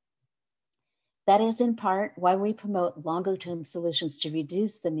label. That is in part why we promote longer-term solutions to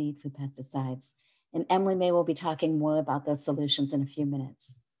reduce the need for pesticides. And Emily May will be talking more about those solutions in a few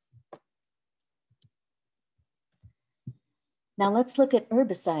minutes. Now let's look at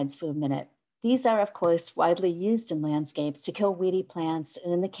herbicides for a minute. These are, of course, widely used in landscapes to kill weedy plants,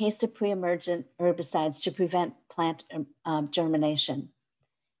 and in the case of pre-emergent herbicides, to prevent plant germination.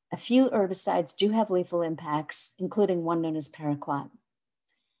 A few herbicides do have lethal impacts, including one known as paraquat.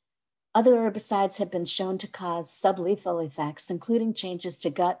 Other herbicides have been shown to cause sublethal effects, including changes to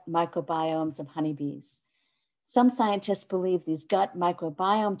gut microbiomes of honeybees. Some scientists believe these gut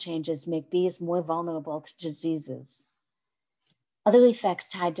microbiome changes make bees more vulnerable to diseases. Other effects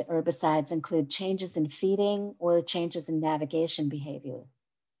tied to herbicides include changes in feeding or changes in navigation behavior.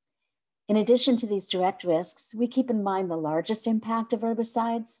 In addition to these direct risks, we keep in mind the largest impact of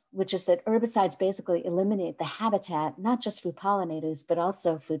herbicides, which is that herbicides basically eliminate the habitat, not just for pollinators, but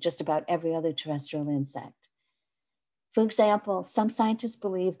also for just about every other terrestrial insect. For example, some scientists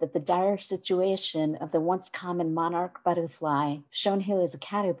believe that the dire situation of the once common monarch butterfly, shown here as a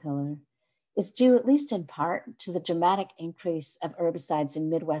caterpillar, is due at least in part to the dramatic increase of herbicides in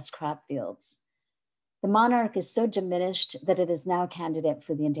Midwest crop fields. The monarch is so diminished that it is now a candidate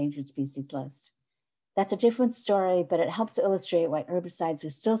for the endangered species list. That's a different story, but it helps illustrate why herbicides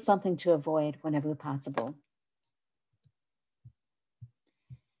are still something to avoid whenever possible.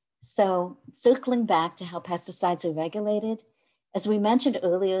 So, circling back to how pesticides are regulated, as we mentioned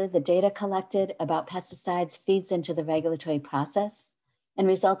earlier, the data collected about pesticides feeds into the regulatory process and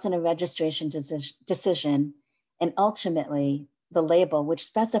results in a registration decision. and ultimately the label, which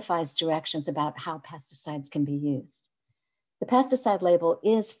specifies directions about how pesticides can be used. The pesticide label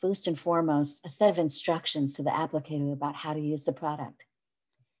is first and foremost a set of instructions to the applicator about how to use the product.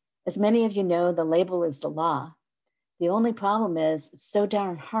 As many of you know, the label is the law. The only problem is it's so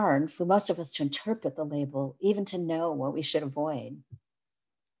darn hard for most of us to interpret the label, even to know what we should avoid.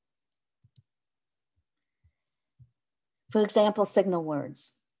 For example, signal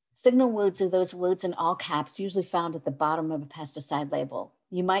words. Signal words are those words in all caps usually found at the bottom of a pesticide label.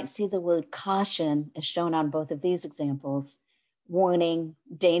 You might see the word caution as shown on both of these examples, warning,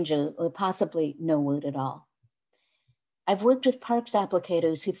 danger, or possibly no word at all. I've worked with parks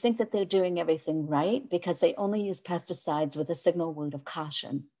applicators who think that they're doing everything right because they only use pesticides with a signal word of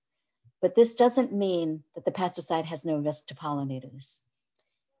caution. But this doesn't mean that the pesticide has no risk to pollinators.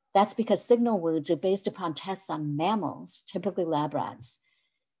 That's because signal words are based upon tests on mammals, typically lab rats.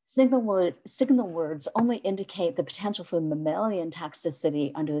 Signal words only indicate the potential for mammalian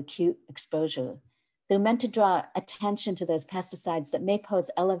toxicity under acute exposure. They're meant to draw attention to those pesticides that may pose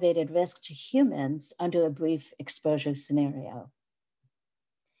elevated risk to humans under a brief exposure scenario.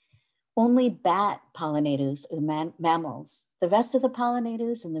 Only bat pollinators are mammals. The rest of the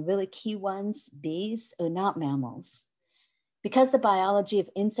pollinators and the really key ones, bees, are not mammals. Because the biology of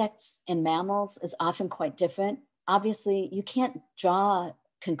insects and mammals is often quite different, obviously you can't draw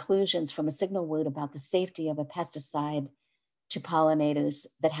conclusions from a signal word about the safety of a pesticide to pollinators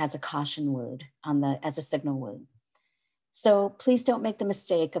that has a caution word as a signal word. So please don't make the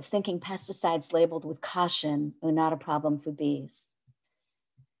mistake of thinking pesticides labeled with caution are not a problem for bees.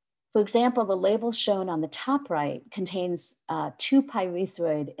 For example, the label shown on the top right contains 2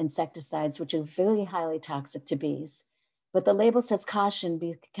 pyrethroid insecticides, which are very highly toxic to bees. But the label says caution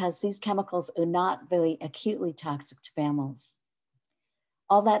because these chemicals are not very acutely toxic to mammals.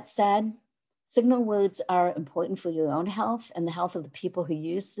 All that said, signal words are important for your own health and the health of the people who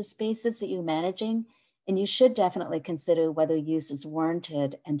use the spaces that you're managing, and you should definitely consider whether use is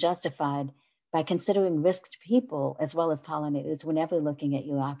warranted and justified by considering risks to people as well as pollinators whenever looking at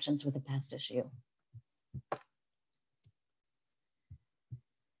your options with a pest issue.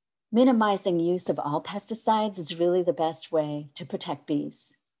 Minimizing use of all pesticides is really the best way to protect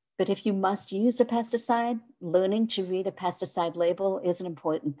bees. But if you must use a pesticide, learning to read a pesticide label is an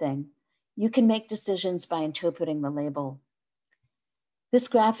important thing. You can make decisions by interpreting the label. This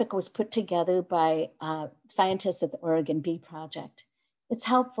graphic was put together by scientists at the Oregon Bee Project. It's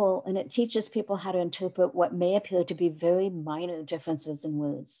helpful and it teaches people how to interpret what may appear to be very minor differences in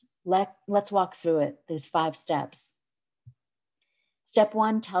words. Let's walk through it. There's 5 steps. Step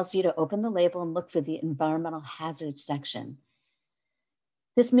 1 tells you to open the label and look for the environmental hazards section.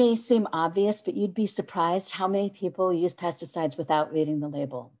 This may seem obvious, but you'd be surprised how many people use pesticides without reading the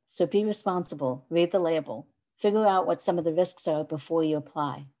label. So be responsible, read the label, figure out what some of the risks are before you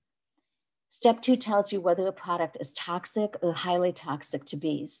apply. Step 2 tells you whether a product is toxic or highly toxic to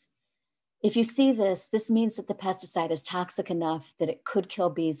bees. If you see this, this means that the pesticide is toxic enough that it could kill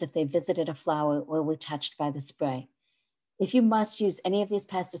bees if they visited a flower or were touched by the spray. If you must use any of these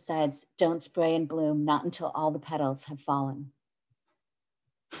pesticides, don't spray and bloom, not until all the petals have fallen.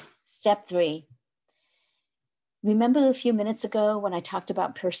 Step 3. Remember a few minutes ago when I talked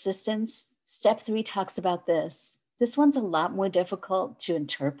about persistence? Step 3 talks about this. This one's a lot more difficult to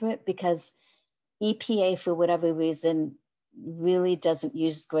interpret because EPA, for whatever reason, really doesn't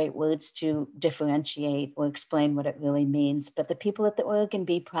use great words to differentiate or explain what it really means. But the people at the Oregon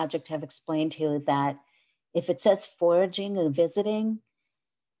Bee Project have explained here that if it says foraging or visiting,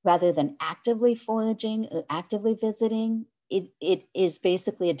 rather than actively foraging or actively visiting, it is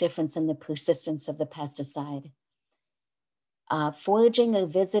basically a difference in the persistence of the pesticide. Foraging or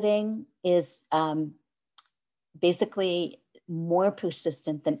visiting is basically more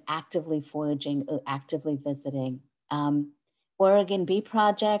persistent than actively foraging or actively visiting. Oregon Bee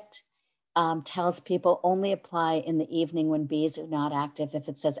Project tells people only apply in the evening when bees are not active if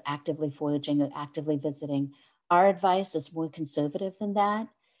it says actively foraging or actively visiting. Our advice is more conservative than that.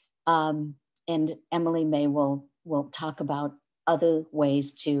 And Emily May will talk about other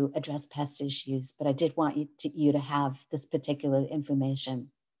ways to address pest issues, but I did want you to have this particular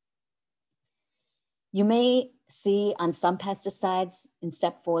information. You may see on some pesticides in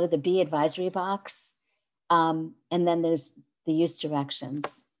step 4, the bee advisory box, and then there's the use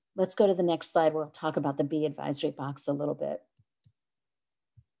directions. Let's go to the next slide. We'll talk about the bee advisory box a little bit.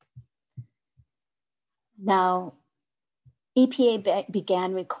 Now, EPA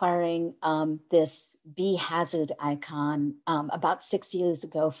began requiring this bee hazard icon about 6 years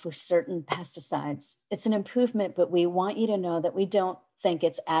ago for certain pesticides. It's an improvement, but we want you to know that we don't think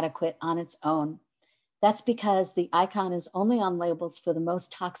it's adequate on its own. That's because the icon is only on labels for the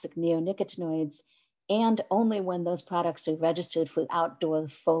most toxic neonicotinoids and only when those products are registered for outdoor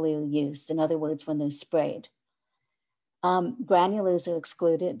foliar use. In other words, when they're sprayed. Granulars are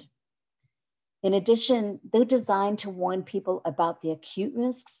excluded. In addition, they're designed to warn people about the acute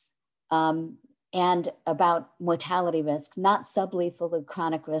risks and about mortality risk, not sublethal or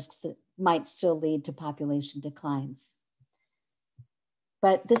chronic risks that might still lead to population declines.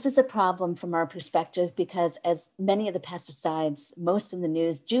 But this is a problem from our perspective because as many of the pesticides, most in the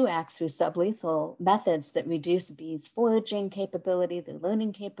news, do act through sublethal methods that reduce bees' foraging capability, their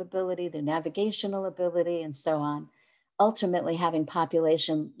learning capability, their navigational ability, and so on, ultimately having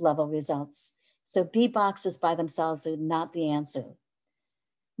population level results. So bee boxes by themselves are not the answer.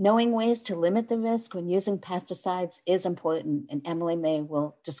 Knowing ways to limit the risk when using pesticides is important, and Emily May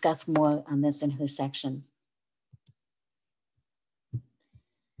will discuss more on this in her section.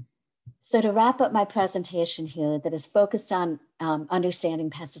 So to wrap up my presentation here that is focused on understanding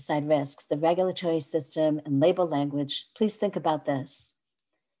pesticide risks, the regulatory system and label language, please think about this.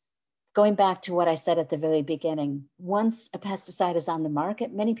 Going back to what I said at the very beginning, once a pesticide is on the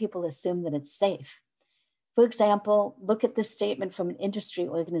market, many people assume that it's safe. For example, look at this statement from an industry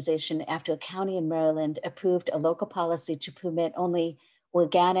organization after a county in Maryland approved a local policy to permit only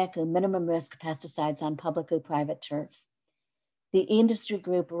organic or minimum risk pesticides on public or private turf. The industry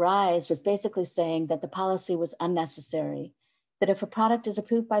group RISE was basically saying that the policy was unnecessary, that if a product is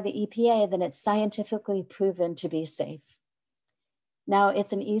approved by the EPA, then it's scientifically proven to be safe. Now,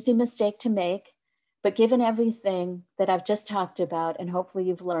 it's an easy mistake to make, but given everything that I've just talked about, and hopefully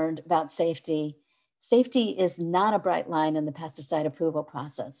you've learned about safety, safety is not a bright line in the pesticide approval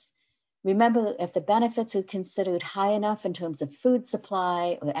process. Remember, if the benefits are considered high enough in terms of food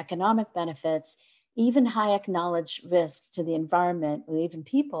supply or economic benefits, even high acknowledged risks to the environment or even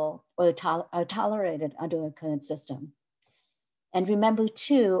people are tolerated under our current system. And remember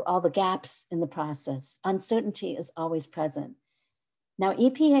too, all the gaps in the process. Uncertainty is always present. Now,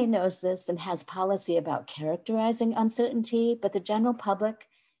 EPA knows this and has policy about characterizing uncertainty, but the general public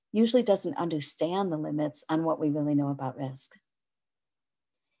usually doesn't understand the limits on what we really know about risk.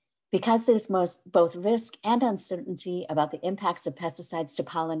 Because there's both risk and uncertainty about the impacts of pesticides to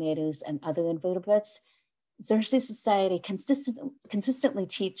pollinators and other invertebrates, Xerces Society consistently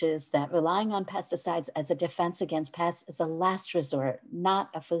teaches that relying on pesticides as a defense against pests is a last resort, not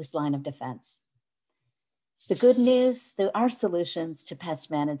a first line of defense. The good news, there are solutions to pest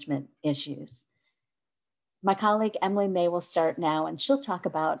management issues. My colleague Emily May will start now, and she'll talk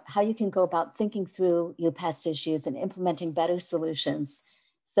about how you can go about thinking through your pest issues and implementing better solutions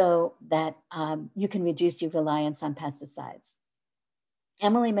so that you can reduce your reliance on pesticides.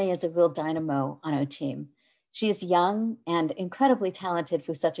 Emily May is a real dynamo on our team. She is young and incredibly talented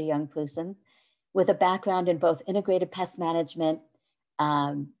for such a young person, with a background in both integrated pest management,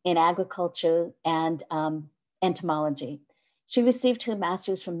 in agriculture, and entomology. She received her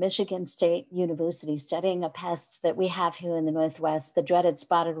master's from Michigan State University, studying a pest that we have here in the Northwest, the dreaded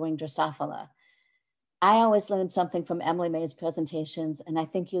spotted-winged Drosophila. I always learn something from Emily May's presentations, and I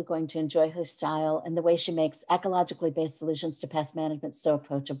think you're going to enjoy her style and the way she makes ecologically based solutions to pest management so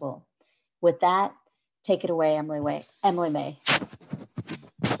approachable. With that, take it away, Emily May.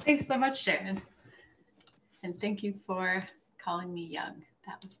 Thanks so much, Sharon. And thank you for calling me young.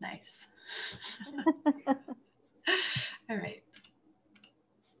 That was nice. All right.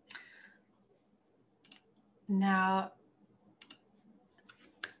 Now,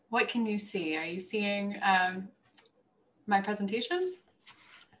 what can you see? Are you seeing my presentation?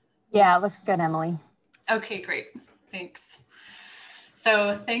 Yeah, it looks good, Emily. Okay, great. Thanks.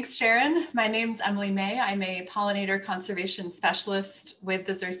 So thanks, Sharon. My name's Emily May. I'm a Pollinator Conservation Specialist with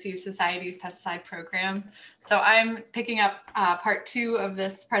the Xerces Society's Pesticide Program. So I'm picking up part 2 of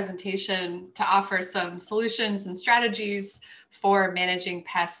this presentation to offer some solutions and strategies for managing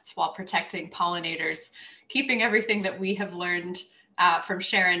pests while protecting pollinators, keeping everything that we have learned from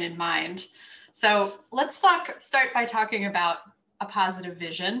Sharon in mind. So let's start by talking about a positive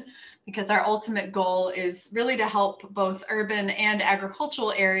vision, because our ultimate goal is really to help both urban and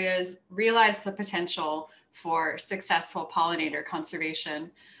agricultural areas realize the potential for successful pollinator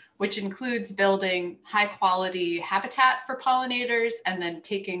conservation, which includes building high quality habitat for pollinators and then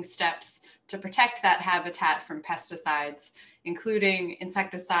taking steps to protect that habitat from pesticides, including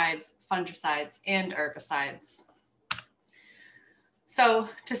insecticides, fungicides, and herbicides. So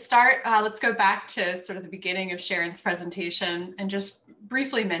to start, let's go back to sort of the beginning of Sharon's presentation and just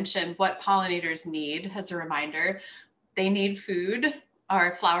briefly mention what pollinators need as a reminder. They need food,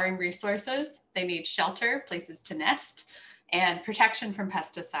 or flowering resources. They need shelter, places to nest, and protection from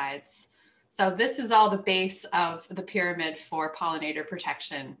pesticides. So this is all the base of the pyramid for pollinator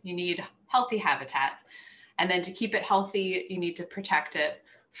protection. You need healthy habitat. And then to keep it healthy, you need to protect it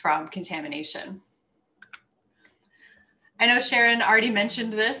from contamination. I know Sharon already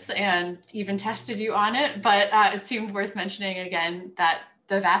mentioned this and even tested you on it, but it seemed worth mentioning again that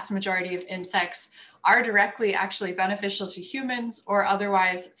the vast majority of insects are directly actually beneficial to humans or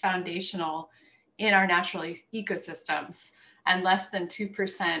otherwise foundational in our natural ecosystems. And less than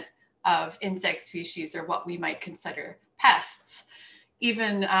 2% of insect species are what we might consider pests.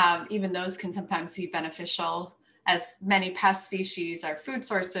 Even those can sometimes be beneficial, as many pest species are food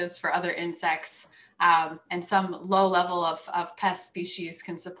sources for other insects, and some low level of pest species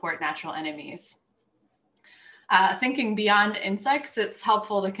can support natural enemies. Thinking beyond insects, it's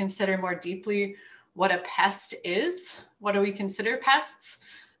helpful to consider more deeply what a pest is. What do we consider pests?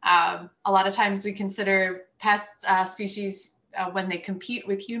 A lot of times we consider pest species when they compete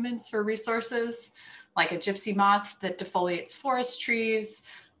with humans for resources, like a gypsy moth that defoliates forest trees,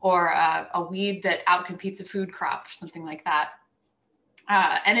 or a weed that outcompetes a food crop, something like that.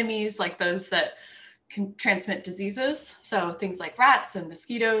 Enemies like those that can transmit diseases. So things like rats and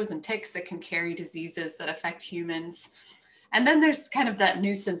mosquitoes and ticks that can carry diseases that affect humans. And then there's kind of that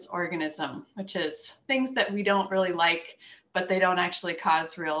nuisance organism, which is things that we don't really like, but they don't actually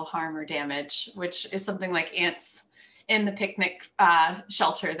cause real harm or damage, which is something like ants in the picnic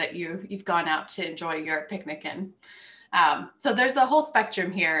shelter that you've gone out to enjoy your picnic in. So there's a whole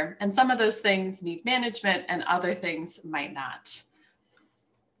spectrum here, and some of those things need management and other things might not.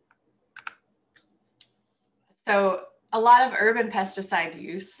 So a lot of urban pesticide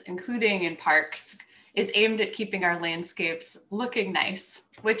use, including in parks, is aimed at keeping our landscapes looking nice,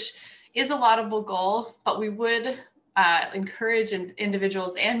 which is a laudable goal, but we would encourage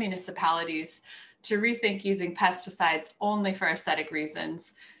individuals and municipalities to rethink using pesticides only for aesthetic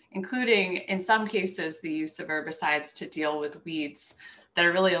reasons, including in some cases the use of herbicides to deal with weeds that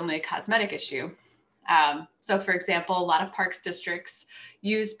are really only a cosmetic issue. So for example, a lot of parks districts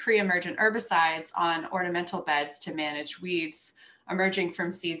use pre-emergent herbicides on ornamental beds to manage weeds emerging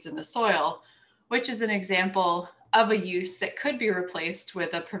from seeds in the soil, which is an example of a use that could be replaced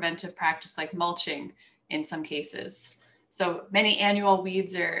with a preventive practice like mulching in some cases. So many annual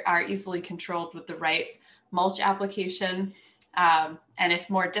weeds are easily controlled with the right mulch application. And if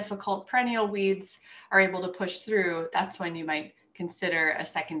more difficult perennial weeds are able to push through, that's when you might consider a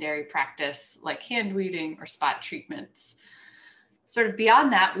secondary practice like hand weeding or spot treatments. Sort of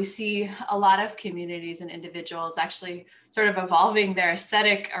beyond that, we see a lot of communities and individuals actually sort of evolving their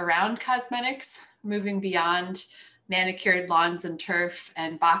aesthetic around cosmetics, moving beyond manicured lawns and turf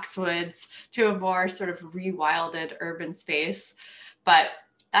and boxwoods to a more sort of rewilded urban space. But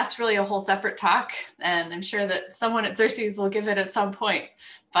that's really a whole separate talk, and I'm sure that someone at Xerces will give it at some point,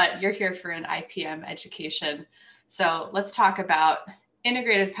 but you're here for an IPM education. So let's talk about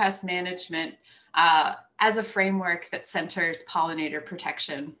integrated pest management as a framework that centers pollinator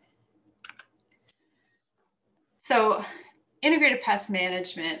protection. So integrated pest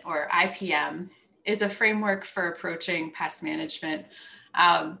management, or IPM, is a framework for approaching pest management.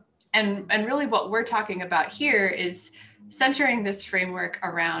 And really what we're talking about here is centering this framework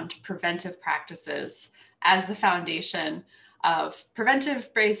around preventive practices as the foundation of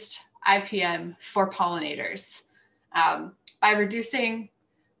preventive-based IPM for pollinators. By reducing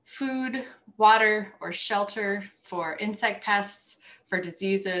food, water, or shelter for insect pests, for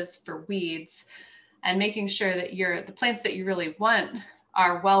diseases, for weeds, and making sure that the plants that you really want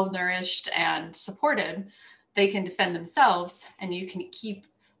are well nourished and supported, they can defend themselves and you can keep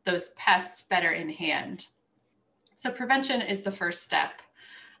those pests better in hand. So prevention is the first step.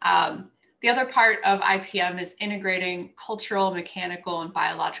 The other part of IPM is integrating cultural, mechanical, and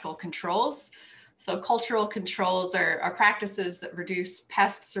biological controls. So cultural controls are practices that reduce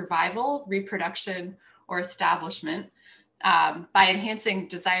pest survival, reproduction, or establishment by enhancing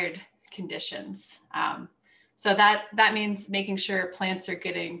desired conditions. So that means making sure plants are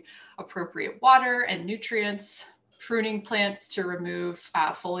getting appropriate water and nutrients, pruning plants to remove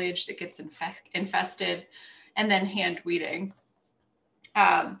foliage that gets infested, and then hand weeding.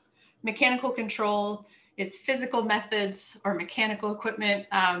 Mechanical control is physical methods or mechanical equipment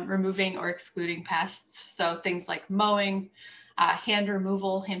removing or excluding pests. So things like mowing, hand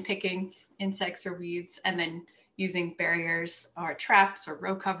removal, hand picking insects or weeds, and then using barriers or traps or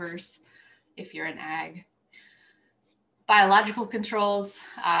row covers if you're in ag. Biological controls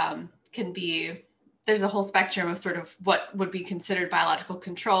can be, there's a whole spectrum of sort of what would be considered biological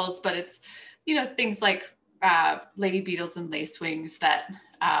controls, but it's, things like lady beetles and lacewings that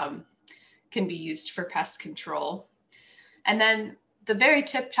can be used for pest control. And then the very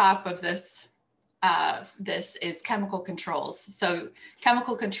tip top of this is chemical controls. So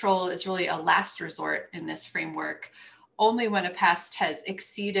chemical control is really a last resort in this framework, only when a pest has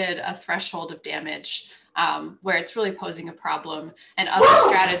exceeded a threshold of damage where it's really posing a problem and other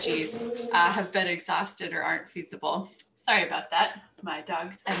strategies have been exhausted or aren't feasible. Sorry about that. My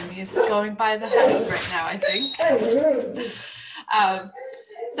dog's enemy is going by the house right now, I think.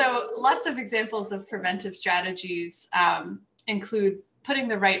 So lots of examples of preventive strategies include putting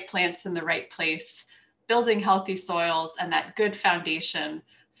the right plants in the right place, building healthy soils and that good foundation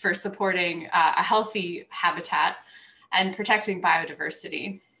for supporting a healthy habitat and protecting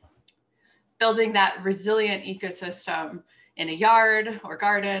biodiversity. Building that resilient ecosystem in a yard or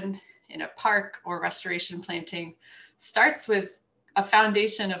garden, in a park or restoration planting starts with a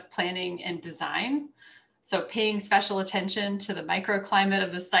foundation of planning and design. So paying special attention to the microclimate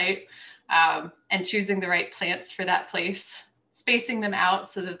of the site and choosing the right plants for that place, spacing them out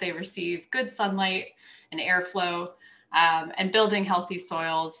so that they receive good sunlight and airflow, and building healthy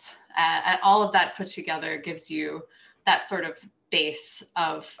soils. And all of that put together gives you that sort of base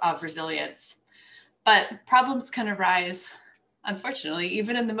of resilience. But problems can arise, unfortunately,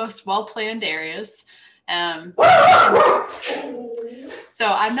 even in the most well-planned areas. So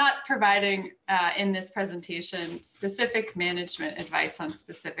I'm not providing in this presentation specific management advice on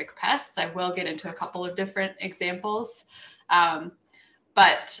specific pests. I will get into a couple of different examples,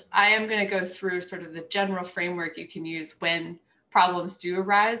 but I am going to go through sort of the general framework you can use when problems do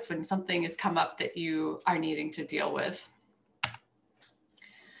arise, when something has come up that you are needing to deal with.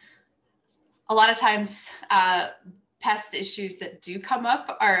 A lot of times, pest issues that do come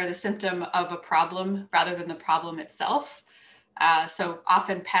up are the symptom of a problem rather than the problem itself. So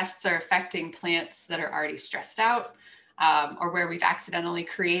often pests are affecting plants that are already stressed out, or where we've accidentally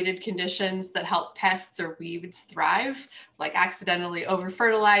created conditions that help pests or weeds thrive, like accidentally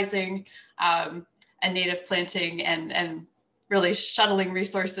over-fertilizing a native planting and really shuttling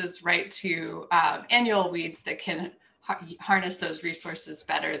resources right to annual weeds that can harness those resources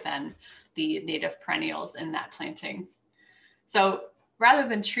better than the native perennials in that planting. So rather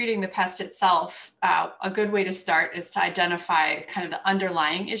than treating the pest itself, a good way to start is to identify kind of the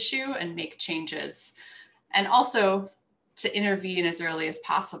underlying issue and make changes, and also to intervene as early as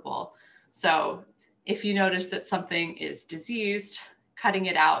possible. So if you notice that something is diseased, cutting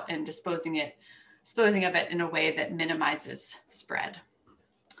it out and disposing of it in a way that minimizes spread.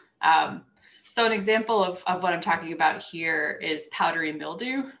 So an example of what I'm talking about here is powdery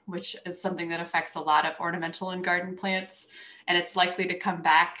mildew, which is something that affects a lot of ornamental and garden plants. And it's likely to come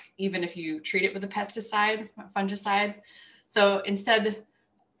back even if you treat it with a pesticide, a fungicide. So instead,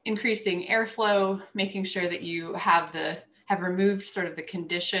 increasing airflow, making sure that you have removed sort of the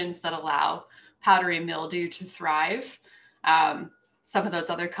conditions that allow powdery mildew to thrive. Some of those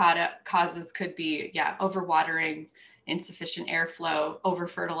other causes could be, overwatering, insufficient airflow,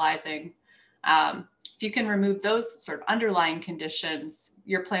 over-fertilizing. If you can remove those sort of underlying conditions,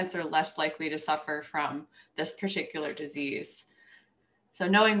 your plants are less likely to suffer from this particular disease. So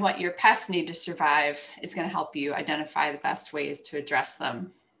knowing what your pests need to survive is going to help you identify the best ways to address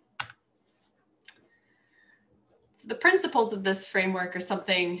them. So the principles of this framework are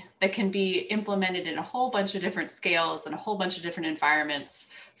something that can be implemented in a whole bunch of different scales and a whole bunch of different environments,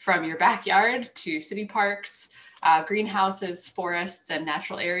 from your backyard to city parks, greenhouses, forests, and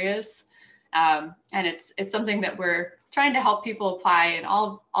natural areas. And it's something that we're trying to help people apply in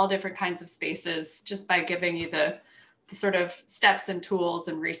all different kinds of spaces, just by giving you the sort of steps and tools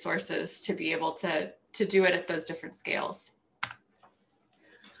and resources to be able to do it at those different scales.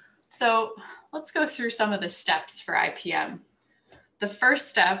 So let's go through some of the steps for IPM. The first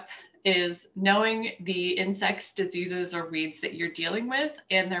step is knowing the insects, diseases, or weeds that you're dealing with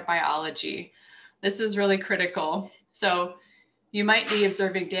and their biology. This is really critical. So you might be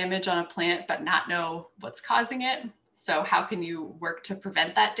observing damage on a plant but not know what's causing it. So how can you work to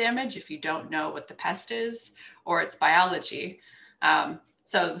prevent that damage if you don't know what the pest is or its biology?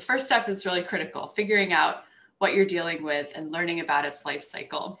 So the first step is really critical, figuring out what you're dealing with and learning about its life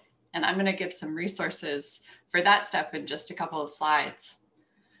cycle. And I'm going to give some resources for that step in just a couple of slides.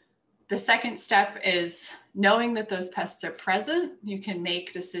 The second step is knowing that those pests are present. You can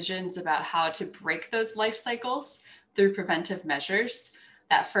make decisions about how to break those life cycles through preventive measures,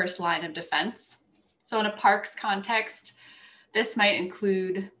 that first line of defense. So in a parks context, this might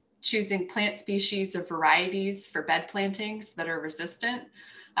include choosing plant species or varieties for bed plantings that are resistant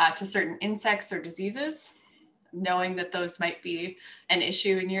to certain insects or diseases, knowing that those might be an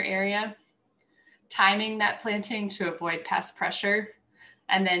issue in your area, timing that planting to avoid pest pressure,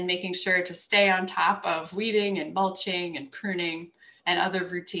 and then making sure to stay on top of weeding and mulching and pruning and other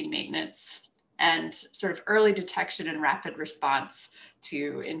routine maintenance, and sort of early detection and rapid response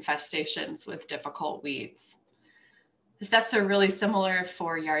to infestations with difficult weeds. The steps are really similar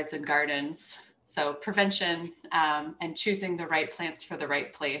for yards and gardens. So prevention and choosing the right plants for the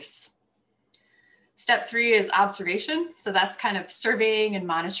right place. Step 3 is observation. So that's kind of surveying and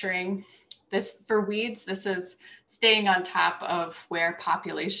monitoring. This, for weeds, this is staying on top of where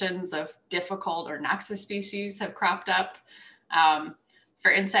populations of difficult or noxious species have cropped up.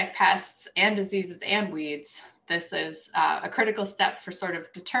 For insect pests and diseases and weeds, this is a critical step for sort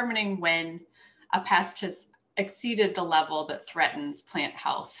of determining when a pest has exceeded the level that threatens plant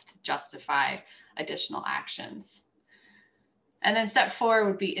health to justify additional actions. And then step 4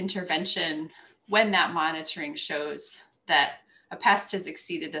 would be intervention when that monitoring shows that a pest has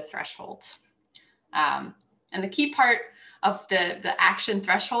exceeded a threshold. And the key part of the action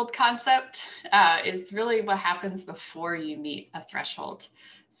threshold concept is really what happens before you meet a threshold.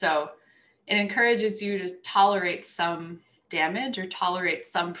 So it encourages you to tolerate some damage or tolerate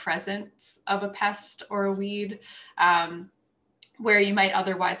some presence of a pest or a weed where you might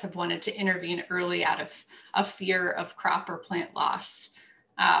otherwise have wanted to intervene early out of a fear of crop or plant loss.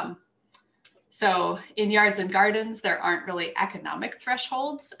 So in yards and gardens, there aren't really economic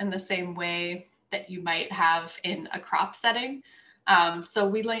thresholds in the same way that you might have in a crop setting. So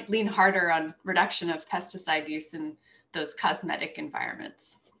we lean harder on reduction of pesticide use in those cosmetic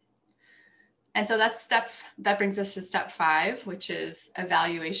environments. And so that brings us to step 5, which is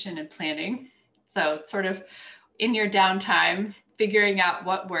evaluation and planning. So sort of in your downtime, figuring out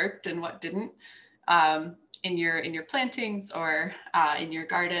what worked and what didn't in your plantings or in your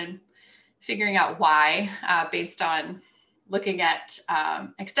garden, figuring out why based on looking at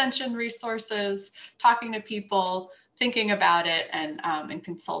extension resources, talking to people, thinking about it, and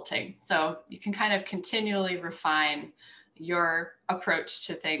consulting. So you can kind of continually refine your approach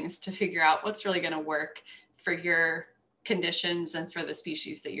to things to figure out what's really going to work for your conditions and for the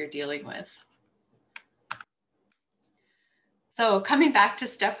species that you're dealing with. So coming back to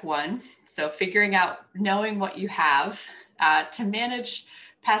step 1, so figuring out, knowing what you have. To manage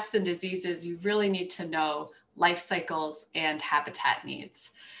pests and diseases, you really need to know life cycles and habitat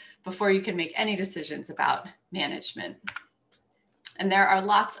needs before you can make any decisions about management. And there are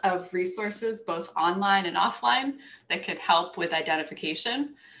lots of resources, both online and offline, that could help with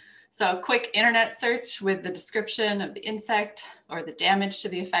identification. So a quick internet search with the description of the insect or the damage to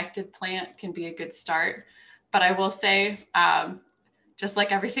the affected plant can be a good start. But I will say, just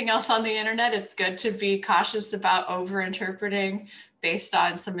like everything else on the internet, it's good to be cautious about over-interpreting based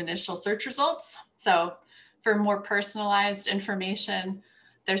on some initial search results. So for more personalized information,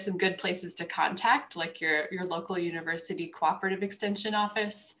 there's some good places to contact, like your local university cooperative extension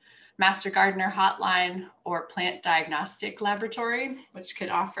office, Master Gardener hotline, or plant diagnostic laboratory, which could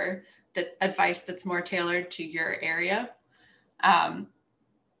offer the advice that's more tailored to your area.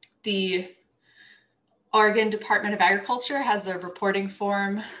 The Oregon Department of Agriculture has a reporting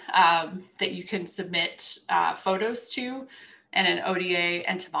form that you can submit photos to, and an ODA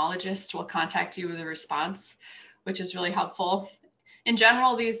entomologist will contact you with a response, which is really helpful. In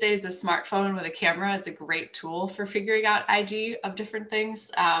general, these days, a smartphone with a camera is a great tool for figuring out ID of different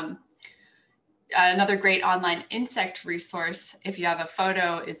things. Another great online insect resource, if you have a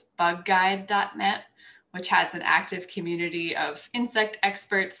photo, is bugguide.net, which has an active community of insect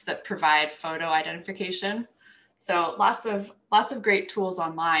experts that provide photo identification. So lots of great tools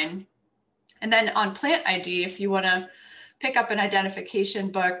online. And then on plant ID, if you want to pick up an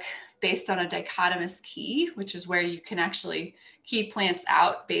identification book based on a dichotomous key, which is where you can actually key plants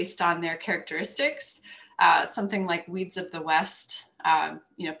out based on their characteristics, something like Weeds of the West,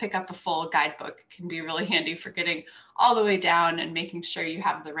 pick up a full guidebook can be really handy for getting all the way down and making sure you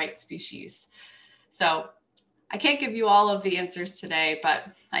have the right species. So I can't give you all of the answers today, but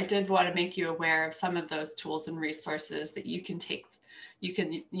I did want to make you aware of some of those tools and resources that you can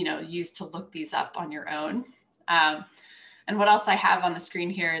use to look these up on your own. And what else I have on the screen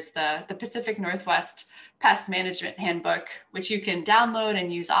here is the Pacific Northwest Pest Management Handbook, which you can download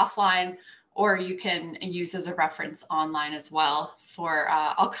and use offline, or you can use as a reference online as well for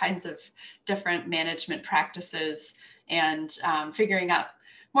all kinds of different management practices and figuring out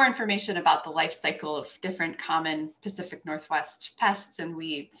more information about the life cycle of different common Pacific Northwest pests and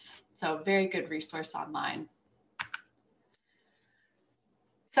weeds. So very good resource online.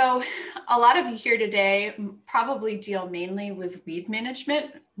 So a lot of you here today probably deal mainly with weed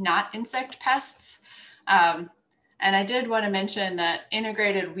management, not insect pests. And I did want to mention that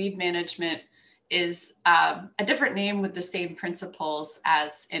integrated weed management is a different name with the same principles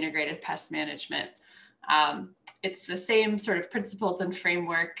as integrated pest management. it's the same sort of principles and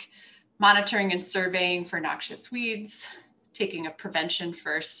framework, monitoring and surveying for noxious weeds, taking a prevention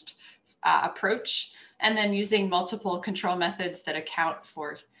first approach, and then using multiple control methods that account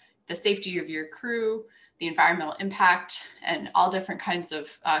for the safety of your crew, the environmental impact, and all different kinds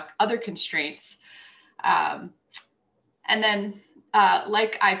of other constraints. And then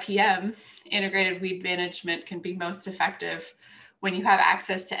like IPM, integrated weed management can be most effective when you have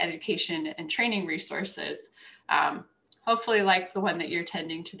access to education and training resources, hopefully like the one that you're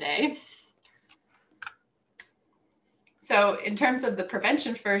attending today. So in terms of the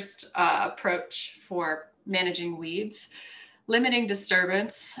prevention first approach for managing weeds, limiting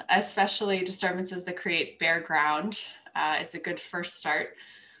disturbance, especially disturbances that create bare ground, is a good first start.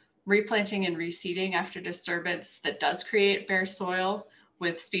 Replanting and reseeding after disturbance that does create bare soil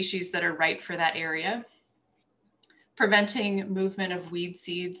with species that are right for that area. Preventing movement of weed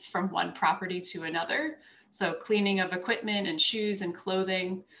seeds from one property to another. So cleaning of equipment and shoes and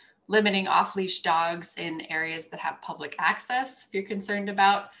clothing, limiting off-leash dogs in areas that have public access if you're concerned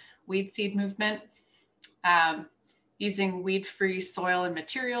about weed seed movement. Using weed-free soil and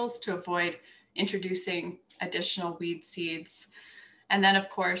materials to avoid introducing additional weed seeds. And then of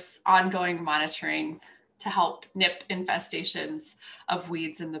course, ongoing monitoring to help nip infestations of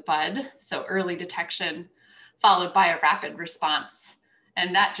weeds in the bud. So early detection followed by a rapid response.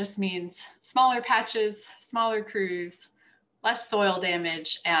 And that just means smaller patches, smaller crews, less soil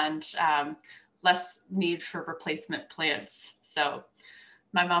damage, and less need for replacement plants. So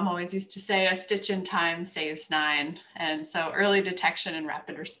my mom always used to say a stitch in time saves 9. And so early detection and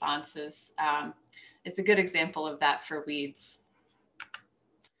rapid response is a good example of that for weeds.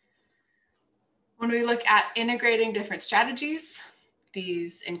 When we look at integrating different strategies,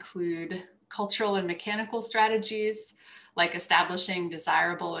 these include cultural and mechanical strategies, like establishing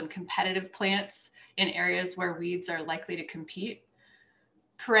desirable and competitive plants in areas where weeds are likely to compete.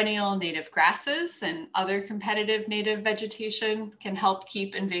 Perennial native grasses and other competitive native vegetation can help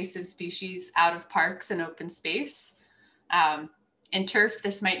keep invasive species out of parks and open space. In turf,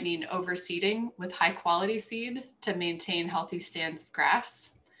 this might mean overseeding with high quality seed to maintain healthy stands of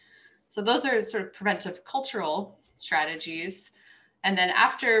grass. So those are sort of preventive cultural strategies. And then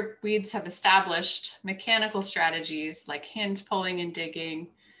after weeds have established, mechanical strategies like hand pulling and digging,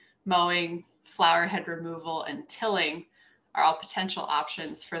 mowing, flower head removal, and tilling are all potential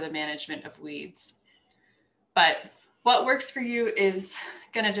options for the management of weeds. But what works for you is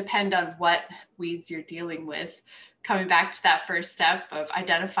going to depend on what weeds you're dealing with. Coming back to that first step of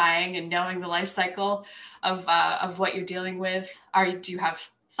identifying and knowing the life cycle of what you're dealing with. Do you have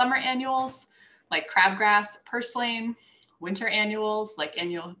summer annuals like crabgrass, purslane, winter annuals like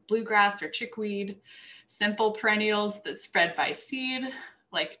annual bluegrass or chickweed, simple perennials that spread by seed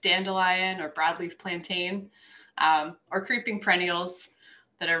like dandelion or broadleaf plantain, or creeping perennials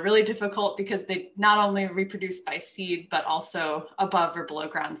that are really difficult because they not only reproduce by seed, but also above or below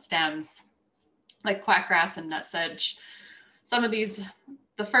ground stems like quackgrass and nutsedge. Some of these,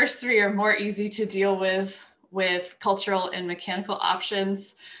 the first 3 are more easy to deal with cultural and mechanical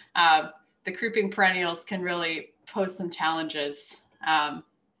options. The creeping perennials can really pose some challenges.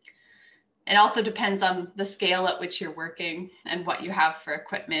 It also depends on the scale at which you're working and what you have for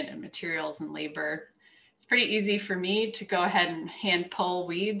equipment and materials and labor. It's pretty easy for me to go ahead and hand pull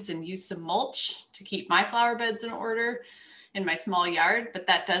weeds and use some mulch to keep my flower beds in order in my small yard, but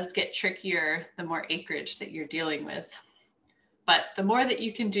that does get trickier the more acreage that you're dealing with. But the more that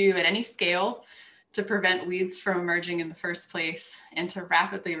you can do at any scale to prevent weeds from emerging in the first place and to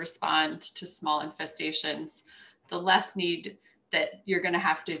rapidly respond to small infestations, the less need that you're going to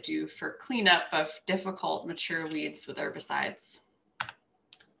have to do for cleanup of difficult mature weeds with herbicides.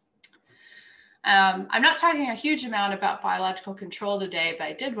 I'm not talking a huge amount about biological control today, but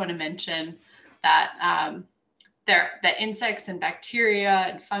I did want to mention that that insects and bacteria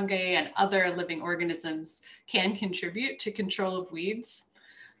and fungi and other living organisms can contribute to control of weeds.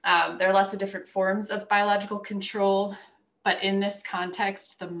 There are lots of different forms of biological control, but in this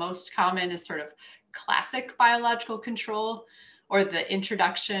context, the most common is sort of classic biological control, or the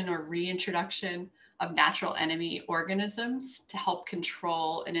introduction or reintroduction of natural enemy organisms to help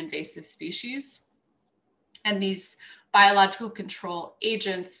control an invasive species. And these biological control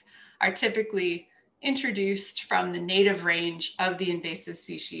agents are typically introduced from the native range of the invasive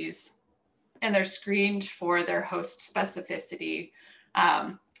species, and they're screened for their host specificity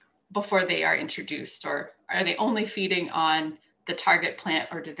before they are introduced. Or are they only feeding on the target plant,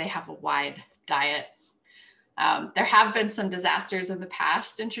 or do they have a wide diet? There have been some disasters in the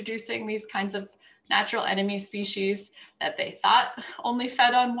past introducing these kinds of natural enemy species that they thought only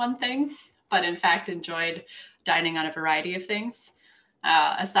fed on one thing, but in fact enjoyed dining on a variety of things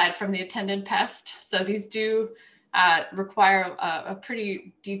aside from the attended pest. So these do require a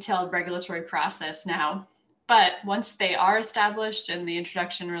pretty detailed regulatory process now. But once they are established and the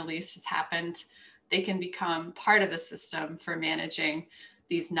introduction and release has happened, they can become part of the system for managing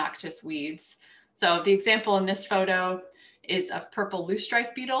these noxious weeds. So the example in this photo is of purple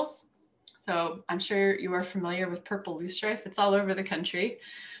loosestrife beetles. So I'm sure you are familiar with purple loosestrife. It's all over the country,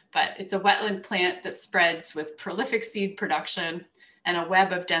 but it's a wetland plant that spreads with prolific seed production and a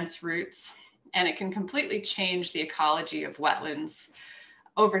web of dense roots. And it can completely change the ecology of wetlands,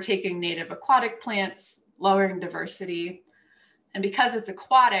 overtaking native aquatic plants, lowering diversity. And because it's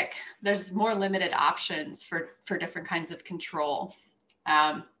aquatic, there's more limited options for different kinds of control.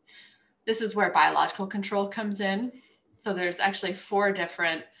 This is where biological control comes in. So there's actually 4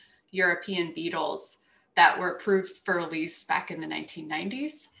 different European beetles that were approved for release back in the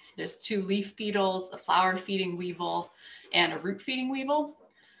 1990s. There's 2 leaf beetles, a flower feeding weevil, and a root feeding weevil.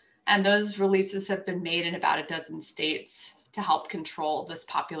 And those releases have been made in about a dozen states to help control this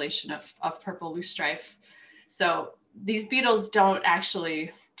population of purple loosestrife. So these beetles don't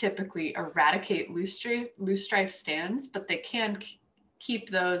actually typically eradicate loosestrife stands, but they can keep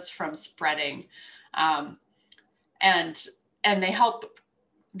those from spreading. And they help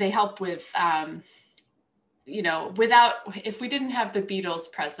with, if we didn't have the beetles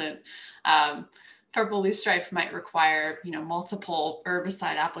present, purple loosestrife might require, multiple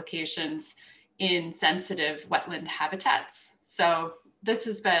herbicide applications in sensitive wetland habitats. So this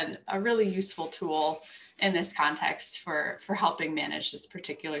has been a really useful tool in this context for helping manage this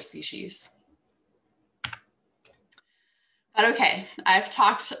particular species. But okay, I've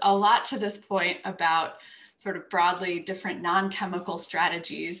talked a lot to this point about sort of broadly different non-chemical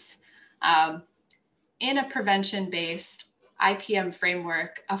strategies. In a prevention-based IPM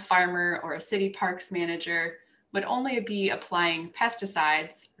framework, a farmer or a city parks manager would only be applying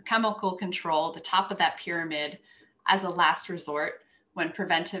pesticides or chemical control, the top of that pyramid, as a last resort when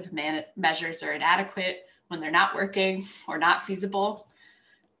preventive measures are inadequate, when they're not working or not feasible,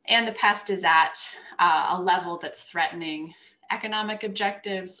 and the pest is at a level that's threatening economic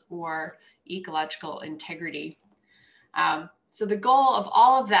objectives or ecological integrity. So the goal of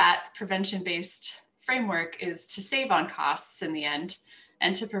all of that prevention-based framework is to save on costs in the end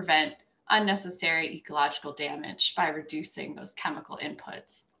and to prevent unnecessary ecological damage by reducing those chemical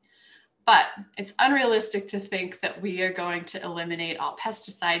inputs. But it's unrealistic to think that we are going to eliminate all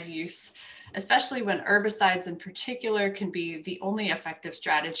pesticide use, especially when herbicides in particular can be the only effective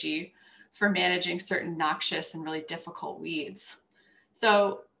strategy for managing certain noxious and really difficult weeds.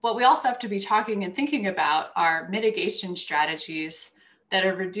 So what we also have to be talking and thinking about are mitigation strategies that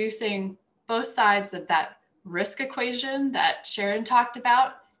are reducing both sides of that risk equation that Sharon talked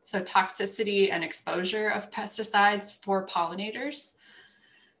about. So toxicity and exposure of pesticides for pollinators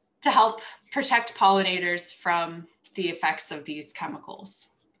to help protect pollinators from the effects of these chemicals.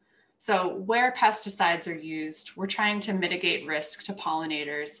 So where pesticides are used, we're trying to mitigate risk to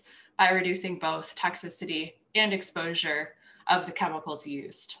pollinators by reducing both toxicity and exposure of the chemicals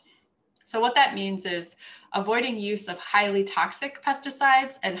used. So what that means is avoiding use of highly toxic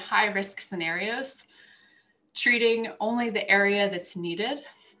pesticides and high-risk scenarios, treating only the area that's needed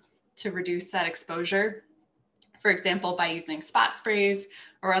to reduce that exposure, for example, by using spot sprays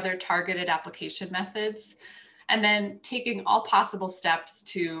or other targeted application methods, and then taking all possible steps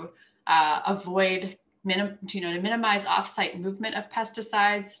to to minimize off-site movement of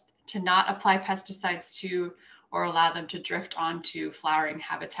pesticides, to not apply pesticides to or allow them to drift onto flowering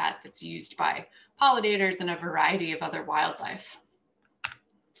habitat that's used by pollinators and a variety of other wildlife.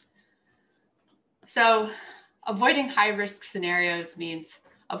 So avoiding high-risk scenarios means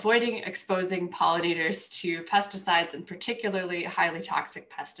avoiding exposing pollinators to pesticides and particularly highly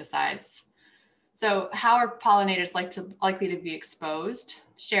toxic pesticides. So how are pollinators likely to be exposed?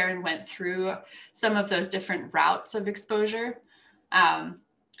 Sharon went through some of those different routes of exposure,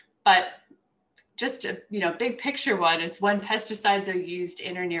 but just a big picture one is when pesticides are used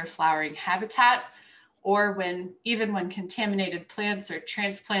in or near flowering habitat, or even when contaminated plants are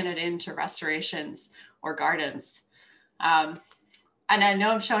transplanted into restorations or gardens. And I know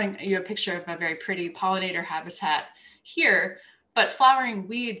I'm showing you a picture of a very pretty pollinator habitat here, but flowering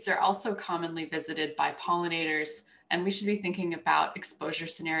weeds are also commonly visited by pollinators, and we should be thinking about exposure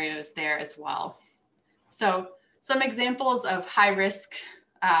scenarios there as well. So some examples of high-risk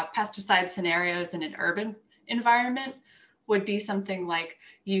pesticide scenarios in an urban environment would be something like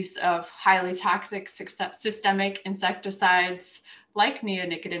use of highly toxic systemic insecticides like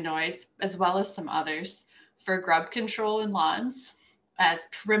neonicotinoids, as well as some others for grub control in lawns, as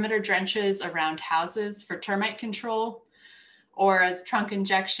perimeter drenches around houses for termite control, or as trunk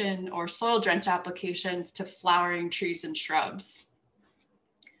injection or soil drench applications to flowering trees and shrubs.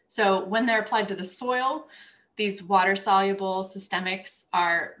 So when they're applied to the soil, these water-soluble systemics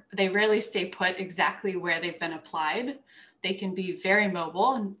they rarely stay put exactly where they've been applied. They can be very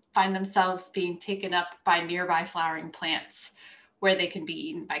mobile and find themselves being taken up by nearby flowering plants, where they can be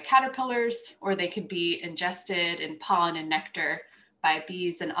eaten by caterpillars, or they could be ingested in pollen and nectar by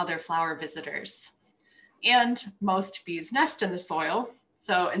bees and other flower visitors. And most bees nest in the soil.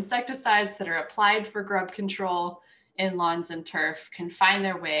 So insecticides that are applied for grub control in lawns and turf can find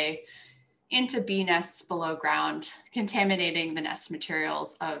their way into bee nests below ground, contaminating the nest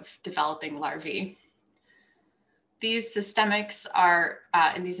materials of developing larvae. These systemics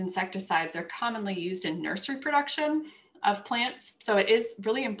and these insecticides are commonly used in nursery production of plants. So it is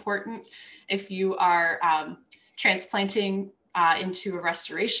really important if you are transplanting into a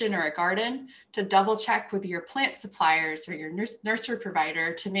restoration or a garden to double check with your plant suppliers or your nursery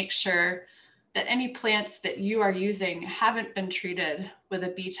provider to make sure that any plants that you are using haven't been treated with a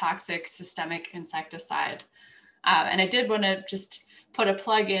bee toxic systemic insecticide. And I did want to just put a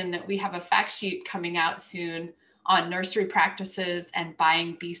plug in that we have a fact sheet coming out soon on nursery practices and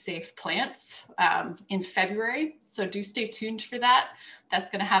buying bee safe plants in February. So do stay tuned for that. That's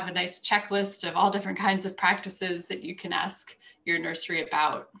going to have a nice checklist of all different kinds of practices that you can ask your nursery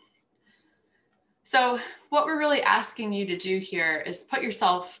about. So what we're really asking you to do here is put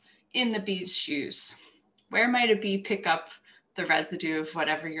yourself in the bee's shoes. Where might a bee pick up the residue of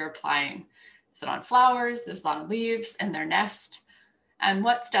whatever you're applying? Is it on flowers? Is it on leaves in their nest? And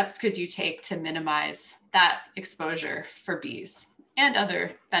what steps could you take to minimize that exposure for bees and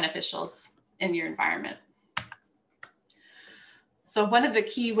other beneficials in your environment? So one of the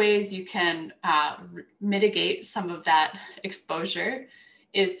key ways you can mitigate some of that exposure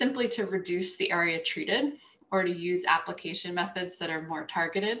is simply to reduce the area treated or to use application methods that are more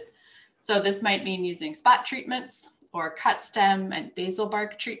targeted. So this might mean using spot treatments or cut stem and basal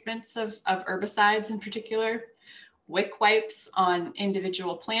bark treatments of herbicides in particular, wick wipes on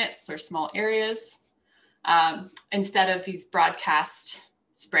individual plants or small areas, instead of these broadcast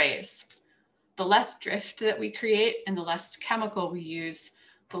sprays. The less drift that we create and the less chemical we use,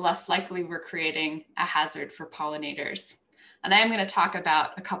 the less likely we're creating a hazard for pollinators. And I am going to talk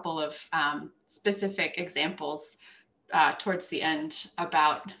about a couple of specific examples towards the end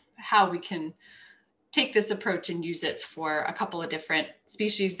about how we can take this approach and use it for a couple of different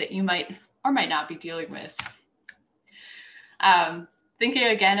species that you might or might not be dealing with. Thinking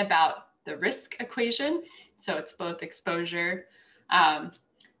again about the risk equation. So it's both exposure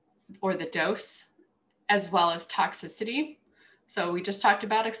or the dose, as well as toxicity. So we just talked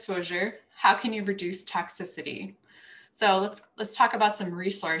about exposure. How can you reduce toxicity? So let's talk about some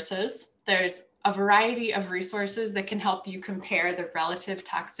resources. There's a variety of resources that can help you compare the relative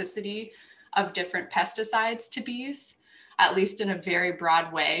toxicity of different pesticides to bees, at least in a very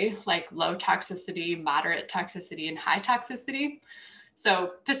broad way, like low toxicity, moderate toxicity, and high toxicity.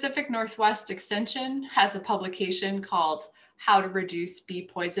 So Pacific Northwest Extension has a publication called How to Reduce Bee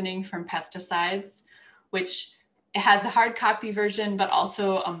Poisoning from Pesticides, which has a hard copy version, but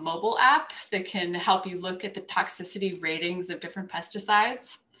also a mobile app that can help you look at the toxicity ratings of different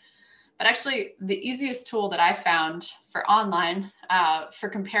pesticides. But actually, the easiest tool that I found for online for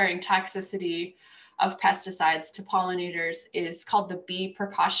comparing toxicity of pesticides to pollinators is called the Bee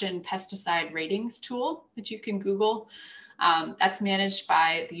Precaution Pesticide Ratings tool that you can Google. That's managed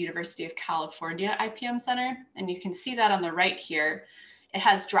by the University of California IPM Center. And you can see that on the right here. It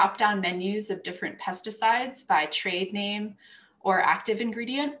has drop-down menus of different pesticides by trade name or active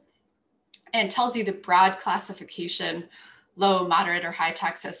ingredient, and tells you the broad classification, low, moderate, or high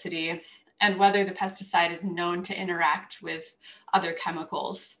toxicity, and whether the pesticide is known to interact with other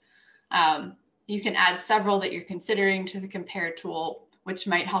chemicals. You can add several that you're considering to the compare tool, which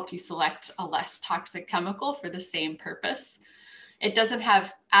might help you select a less toxic chemical for the same purpose. It doesn't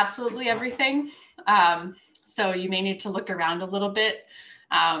have absolutely everything, so you may need to look around a little bit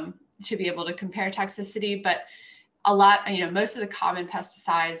to be able to compare toxicity, but most of the common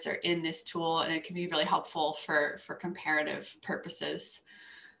pesticides are in this tool, and it can be really helpful for comparative purposes.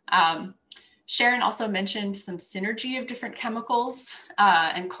 Sharon also mentioned some synergy of different chemicals,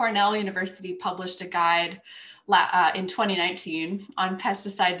 and Cornell University published a guide in 2019 on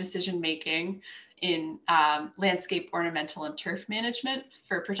pesticide decision-making in landscape, ornamental, and turf management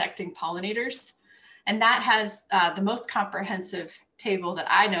for protecting pollinators. And that has the most comprehensive table that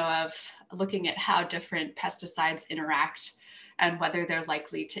I know of looking at how different pesticides interact and whether they're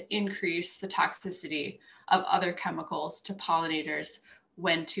likely to increase the toxicity of other chemicals to pollinators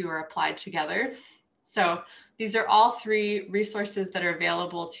when two are applied together. So these are all three resources that are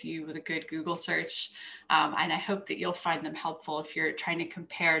available to you with a good Google search. And I hope that you'll find them helpful if you're trying to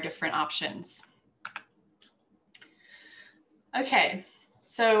compare different options. Okay,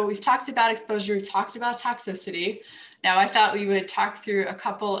 so we've talked about exposure, we've talked about toxicity. Now I thought we would talk through a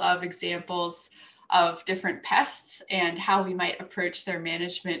couple of examples of different pests and how we might approach their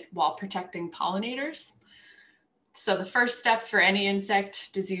management while protecting pollinators. So the first step for any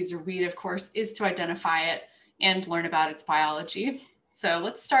insect, disease, or weed, of course, is to identify it and learn about its biology. So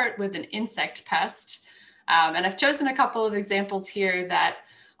let's start with an insect pest. And I've chosen a couple of examples here that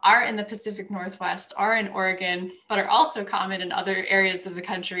are in the Pacific Northwest, are in Oregon, but are also common in other areas of the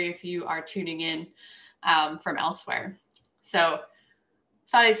country if you are tuning in from elsewhere. So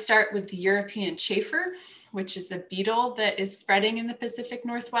thought I'd start with the European chafer, which is a beetle that is spreading in the Pacific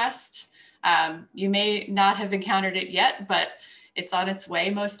Northwest. You may not have encountered it yet, but it's on its way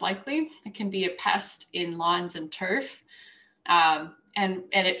most likely. It can be a pest in lawns and turf. And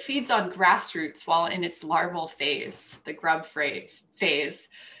it feeds on grass roots while in its larval phase, the grub phase,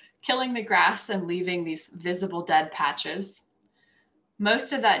 killing the grass and leaving these visible dead patches.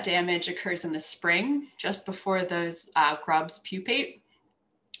 Most of that damage occurs in the spring, just before those grubs pupate,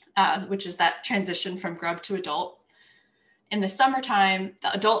 which is that transition from grub to adult. In the summertime,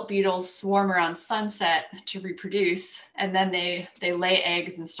 the adult beetles swarm around sunset to reproduce, and then they lay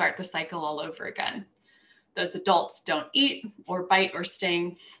eggs and start the cycle all over again. Those adults don't eat or bite or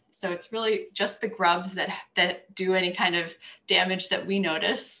sting, so it's really just the grubs that do any kind of damage that we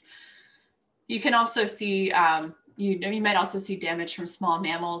notice. You can also see, you might also see damage from small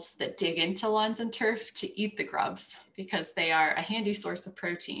mammals that dig into lawns and turf to eat the grubs because they are a handy source of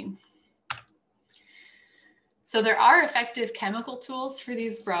protein. So there are effective chemical tools for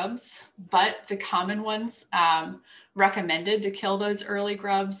these grubs, but the common ones recommended to kill those early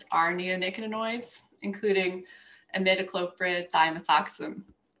grubs are neonicotinoids, including imidacloprid, thiamethoxam,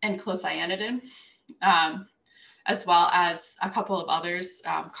 and clothianidin, as well as a couple of others,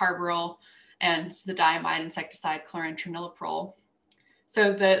 carbaryl and the diamide insecticide chlorantraniliprole.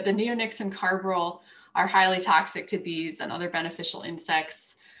 So the neonics and carbaryl are highly toxic to bees and other beneficial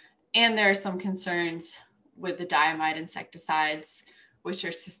insects, and there are some concerns with the diamide insecticides, which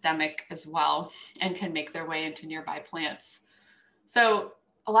are systemic as well and can make their way into nearby plants. So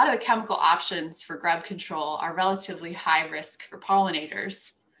a lot of the chemical options for grub control are relatively high risk for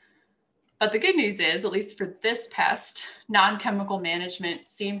pollinators. But the good news is, at least for this pest, non-chemical management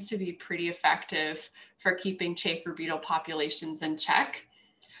seems to be pretty effective for keeping chafer beetle populations in check.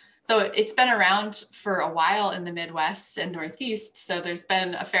 So it's been around for a while in the Midwest and Northeast, so there's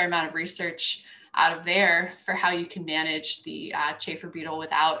been a fair amount of research out of there for how you can manage the chafer beetle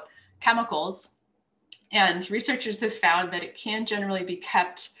without chemicals. And researchers have found that it can generally be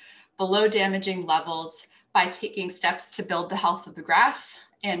kept below damaging levels by taking steps to build the health of the grass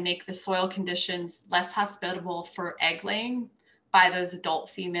and make the soil conditions less hospitable for egg laying by those adult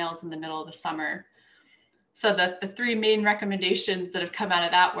females in the middle of the summer. So the three main recommendations that have come out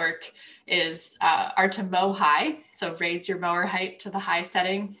of that work are to mow high. So raise your mower height to the high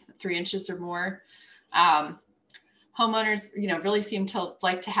setting, 3 inches or more. Homeowners, really seem to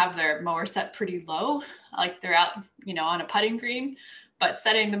like to have their mower set pretty low, like they're out, on a putting green, but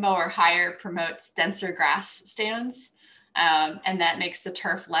setting the mower higher promotes denser grass stands. And that makes the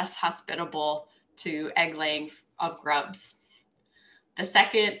turf less hospitable to egg laying of grubs. The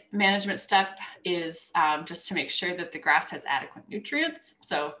second management step is just to make sure that the grass has adequate nutrients,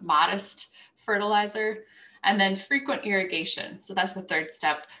 so modest fertilizer, and then frequent irrigation. So that's the third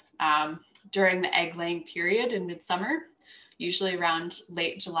step during the egg laying period in midsummer, usually around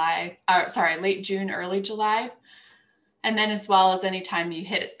late June, early July. And then as well as anytime you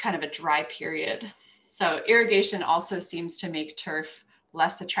hit kind of a dry period. So irrigation also seems to make turf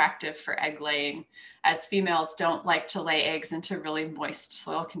less attractive for egg laying, as females don't like to lay eggs into really moist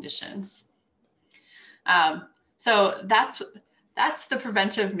soil conditions. So that's the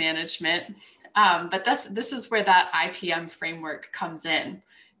preventive management, but this is where that IPM framework comes in.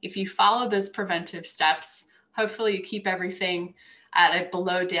 If you follow those preventive steps, hopefully you keep everything at a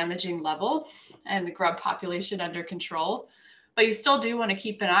below damaging level and the grub population under control. But you still do want to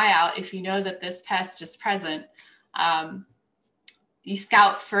keep an eye out if you know that this pest is present. You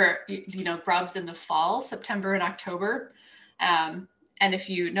scout for grubs in the fall, September and October. And if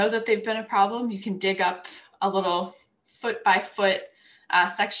you know that they've been a problem, you can dig up a little foot by foot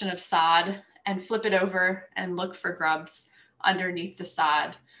section of sod and flip it over and look for grubs underneath the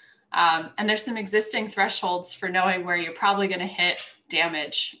sod. And there's some existing thresholds for knowing where you're probably going to hit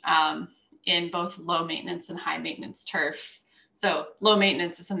damage in both low maintenance and high maintenance turf. So low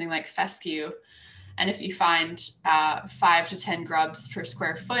maintenance is something like fescue. And if you find 5 to 10 grubs per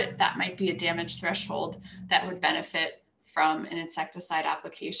square foot, that might be a damage threshold that would benefit from an insecticide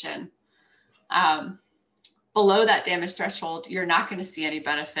application. Below that damage threshold, you're not going to see any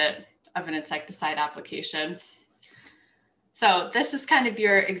benefit of an insecticide application. So this is kind of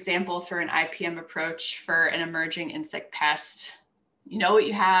your example for an IPM approach for an emerging insect pest. You know what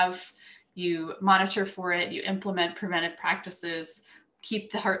you have, you monitor for it, you implement preventive practices,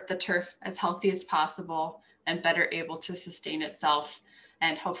 keep the turf as healthy as possible and better able to sustain itself,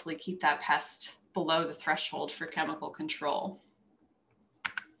 and hopefully keep that pest below the threshold for chemical control.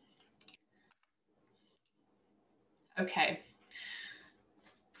 Okay.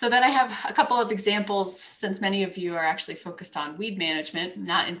 So then I have a couple of examples, since many of you are actually focused on weed management,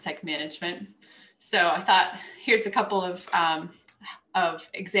 not insect management. So I thought here's a couple of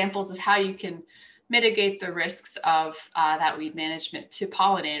examples of how you can mitigate the risks of that weed management to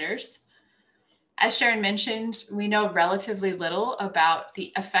pollinators. As Sharon mentioned, we know relatively little about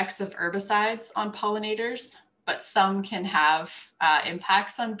the effects of herbicides on pollinators, but some can have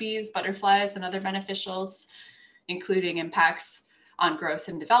impacts on bees, butterflies, and other beneficials, including impacts on growth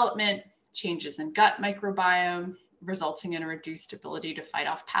and development, changes in gut microbiome, resulting in a reduced ability to fight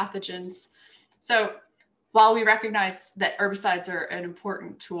off pathogens. So while we recognize that herbicides are an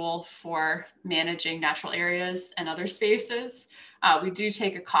important tool for managing natural areas and other spaces, we do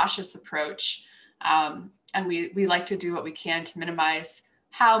take a cautious approach, and we like to do what we can to minimize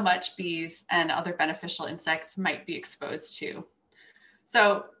how much bees and other beneficial insects might be exposed to.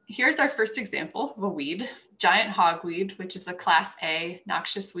 So here's our first example of a weed, giant hogweed, which is a Class A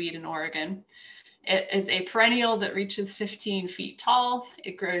noxious weed in Oregon. It is a perennial that reaches 15 feet tall.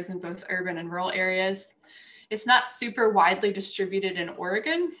 It grows in both urban and rural areas. It's not super widely distributed in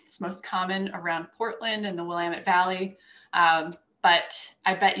Oregon. It's most common around Portland and the Willamette Valley. But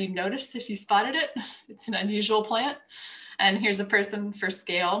I bet you'd notice if you spotted it. It's an unusual plant. And here's a person for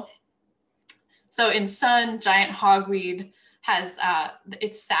scale. So in sun, giant hogweed has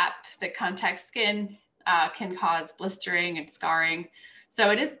its sap that contacts skin, can cause blistering and scarring. So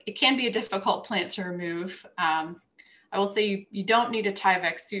it can be a difficult plant to remove. I will say you don't need a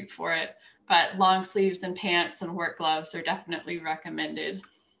Tyvek suit for it, but long sleeves and pants and work gloves are definitely recommended.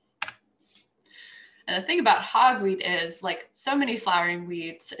 And the thing about hogweed is, like so many flowering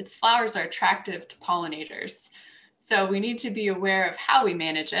weeds, its flowers are attractive to pollinators. So we need to be aware of how we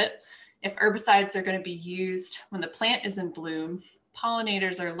manage it. If herbicides are going to be used when the plant is in bloom,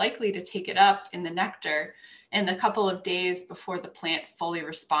 pollinators are likely to take it up in the nectar in the couple of days before the plant fully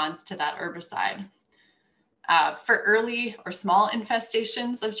responds to that herbicide. For early or small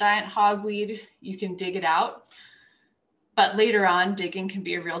infestations of giant hogweed, you can dig it out. But later on, digging can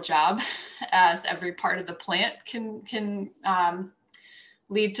be a real job, as every part of the plant can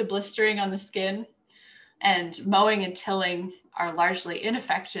lead to blistering on the skin. And mowing and tilling are largely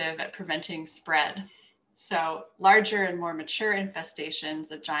ineffective at preventing spread. So larger and more mature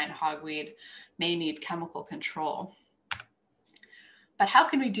infestations of giant hogweed may need chemical control. But how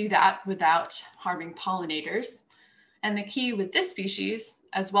can we do that without harming pollinators? And the key with this species,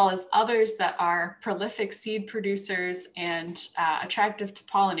 as well as others that are prolific seed producers and attractive to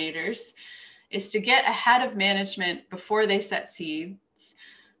pollinators, is to get ahead of management before they set seeds.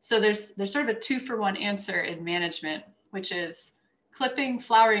 So there's sort of a 2-for-1 answer in management, which is clipping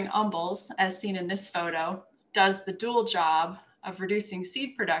flowering umbels, as seen in this photo, does the dual job of reducing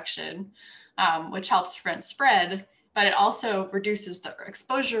seed production, which helps prevent spread, but it also reduces the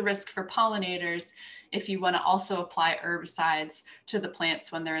exposure risk for pollinators if you want to also apply herbicides to the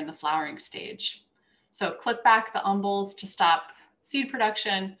plants when they're in the flowering stage. So clip back the umbels to stop seed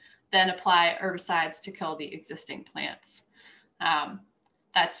production, then apply herbicides to kill the existing plants.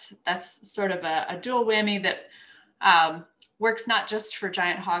 That's sort of a dual whammy that works not just for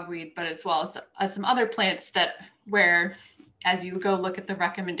giant hogweed, but as well as some other plants where, as you go look at the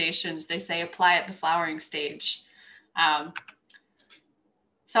recommendations, they say apply at the flowering stage.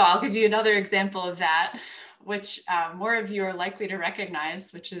 So I'll give you another example of that, which more of you are likely to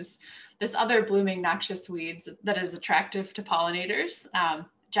recognize, which is this other blooming noxious weed that is attractive to pollinators,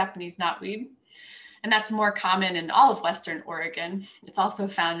 Japanese knotweed. And that's more common in all of Western Oregon. It's also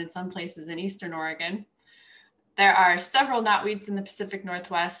found in some places in Eastern Oregon. There are several knotweeds in the Pacific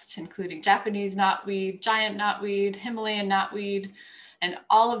Northwest, including Japanese knotweed, giant knotweed, Himalayan knotweed, and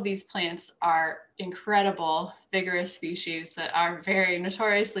all of these plants are incredible, vigorous species that are very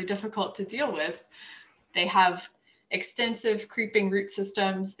notoriously difficult to deal with. They have extensive creeping root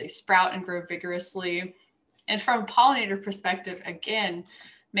systems. They sprout and grow vigorously. And from a pollinator perspective, again,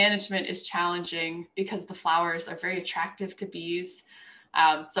 management is challenging because the flowers are very attractive to bees.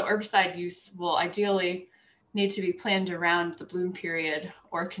 So herbicide use will ideally need to be planned around the bloom period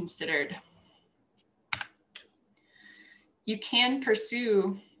or considered. You can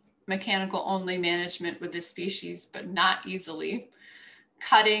pursue mechanical only management with this species, but not easily.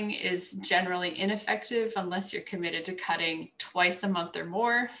 Cutting is generally ineffective unless you're committed to cutting twice a month or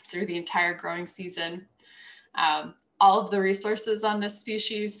more through the entire growing season. All of the resources on this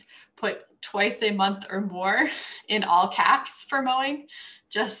species put twice a month or more in all caps for mowing,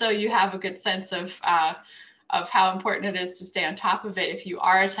 just so you have a good sense of how important it is to stay on top of it if you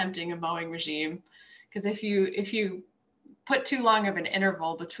are attempting a mowing regime. Because if you put too long of an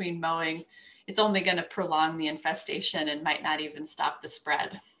interval between mowing, it's only going to prolong the infestation and might not even stop the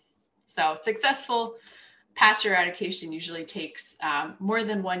spread. So successful patch eradication usually takes more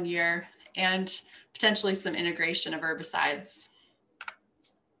than 1 year and potentially some integration of herbicides.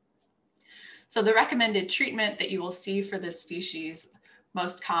 So the recommended treatment that you will see for this species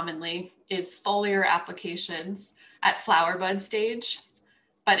most commonly is foliar applications at flower bud stage.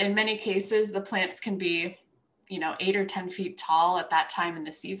 But in many cases, the plants can be 8 or 10 feet tall at that time in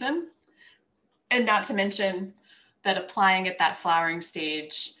the season. And not to mention that applying at that flowering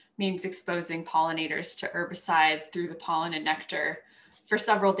stage means exposing pollinators to herbicide through the pollen and nectar for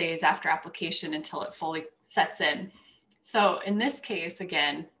several days after application until it fully sets in. So in this case,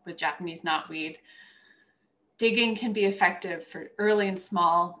 again, with Japanese knotweed, digging can be effective for early and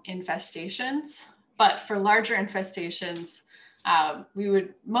small infestations, but for larger infestations, we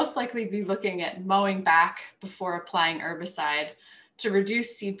would most likely be looking at mowing back before applying herbicide to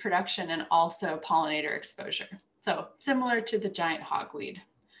reduce seed production and also pollinator exposure. So similar to the giant hogweed.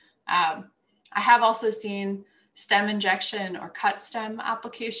 I have also seen stem injection or cut stem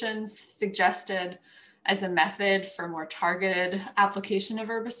applications suggested as a method for more targeted application of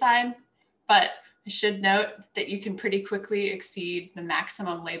herbicide, but I should note that you can pretty quickly exceed the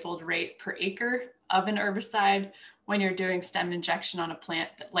maximum labeled rate per acre of an herbicide when you're doing stem injection on a plant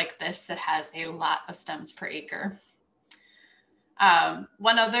like this that has a lot of stems per acre.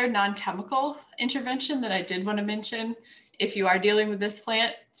 One other non-chemical intervention that I did want to mention, if you are dealing with this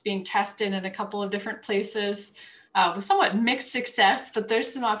plant, it's being tested in a couple of different places with somewhat mixed success, but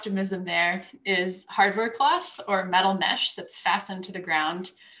there's some optimism there, is hardware cloth or metal mesh that's fastened to the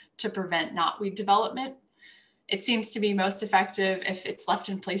ground to prevent knotweed development. It seems to be most effective if it's left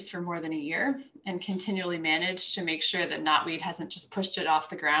in place for more than a year and continually managed to make sure that knotweed hasn't just pushed it off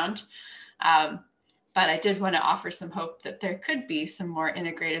the ground. But I did want to offer some hope that there could be some more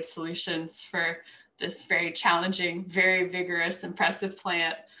integrated solutions for this very challenging, very vigorous, impressive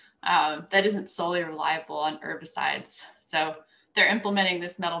plant that isn't solely reliable on herbicides. So they're implementing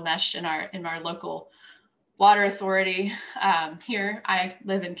this metal mesh in our local water authority. Here, I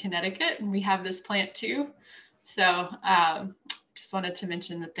live in Connecticut and we have this plant too. So just wanted to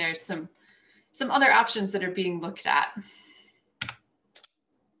mention that there's some other options that are being looked at.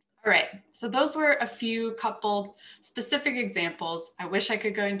 All right, so those were a couple specific examples. I wish I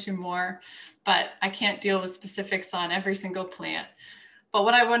could go into more, but I can't deal with specifics on every single plant. But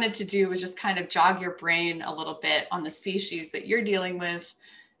what I wanted to do was just kind of jog your brain a little bit on the species that you're dealing with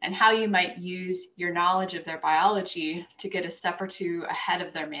and how you might use your knowledge of their biology to get a step or two ahead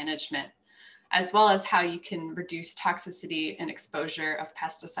of their management, as well as how you can reduce toxicity and exposure of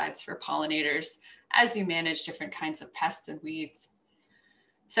pesticides for pollinators as you manage different kinds of pests and weeds.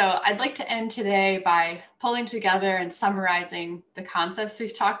 So I'd like to end today by pulling together and summarizing the concepts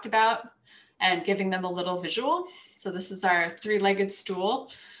we've talked about and giving them a little visual. So this is our three-legged stool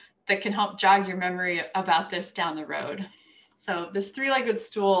that can help jog your memory about this down the road. So this three-legged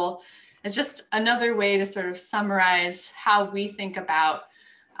stool is just another way to sort of summarize how we think about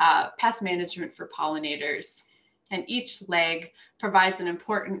pest management for pollinators. And each leg provides an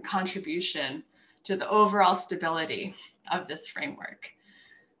important contribution to the overall stability of this framework.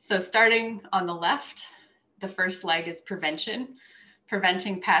 So starting on the left, the first leg is prevention,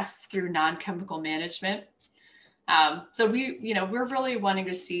 preventing pests through non-chemical management. So we're really wanting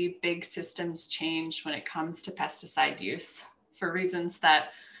to see big systems change when it comes to pesticide use for reasons that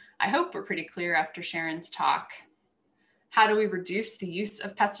I hope were pretty clear after Sharon's talk. How do we reduce the use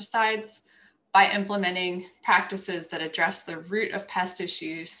of pesticides? By implementing practices that address the root of pest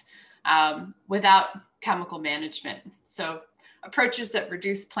issues without chemical management. So approaches that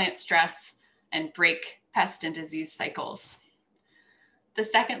reduce plant stress and break pest and disease cycles. The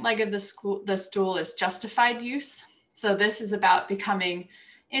second leg of the stool is justified use. So this is about becoming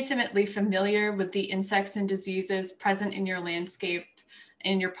intimately familiar with the insects and diseases present in your landscape,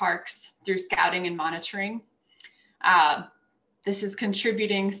 in your parks through scouting and monitoring. This is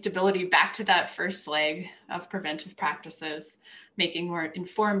contributing stability back to that first leg of preventive practices, making more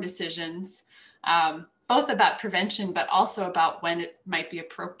informed decisions, both about prevention, but also about when it might be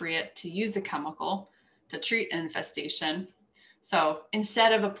appropriate to use a chemical to treat an infestation. So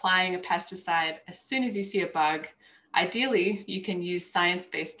instead of applying a pesticide as soon as you see a bug, ideally, you can use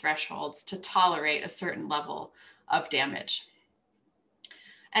science-based thresholds to tolerate a certain level of damage.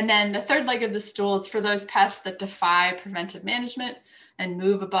 And then the third leg of the stool is for those pests that defy preventive management and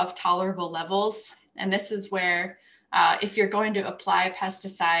move above tolerable levels. And this is where, if you're going to apply a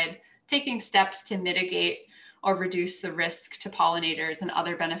pesticide, taking steps to mitigate or reduce the risk to pollinators and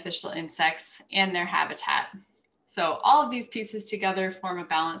other beneficial insects and their habitat. So all of these pieces together form a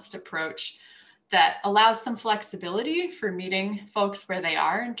balanced approach that allows some flexibility for meeting folks where they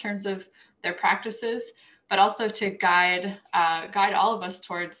are in terms of their practices, but also to guide all of us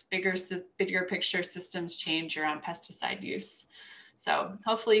towards bigger picture systems change around pesticide use. So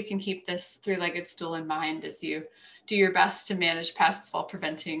hopefully you can keep this three-legged stool in mind as you do your best to manage pests while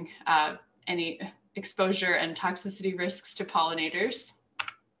preventing any exposure and toxicity risks to pollinators.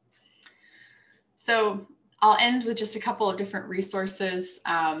 So I'll end with just a couple of different resources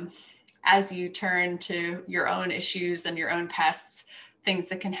as you turn to your own issues and your own pests, things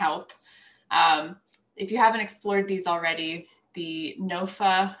that can help. If you haven't explored these already, the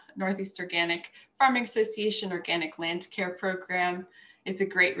NOFA, Northeast Organic Farming Association Organic Land Care Program is a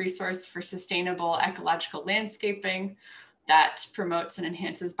great resource for sustainable ecological landscaping that promotes and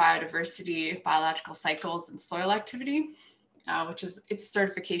enhances biodiversity, biological cycles, and soil activity, which is its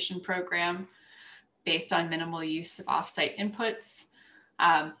certification program based on minimal use of offsite inputs.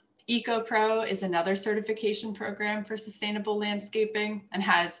 EcoPro is another certification program for sustainable landscaping and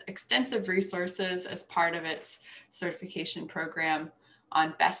has extensive resources as part of its certification program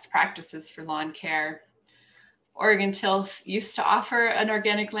on best practices for lawn care. Oregon Tilth used to offer an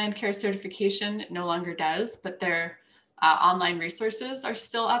organic land care certification, it no longer does, but their online resources are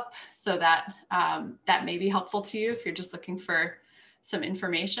still up, so that that may be helpful to you if you're just looking for some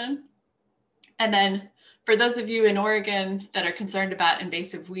information. And then for those of you in Oregon that are concerned about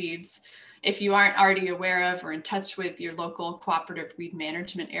invasive weeds, if you aren't already aware of or in touch with your local cooperative weed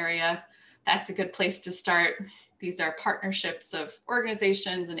management area, that's a good place to start. These are partnerships of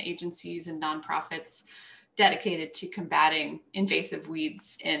organizations and agencies and nonprofits dedicated to combating invasive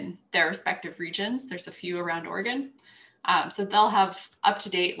weeds in their respective regions. There's a few around Oregon. So they'll have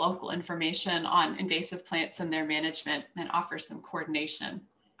up-to-date local information on invasive plants and their management and offer some coordination.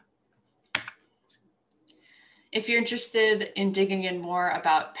 If you're interested in digging in more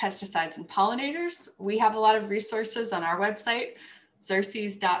about pesticides and pollinators, we have a lot of resources on our website,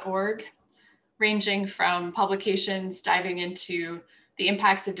 xerces.org, ranging from publications diving into the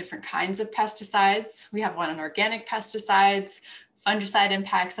impacts of different kinds of pesticides. We have one on organic pesticides, fungicide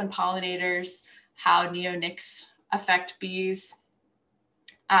impacts on pollinators, how neonics affect bees,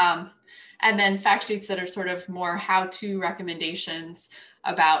 and then fact sheets that are sort of more how-to recommendations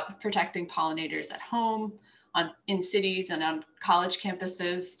about protecting pollinators at home, in cities and on college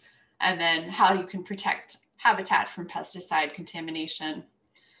campuses, and then how you can protect habitat from pesticide contamination.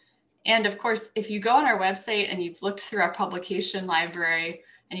 And of course, if you go on our website and you've looked through our publication library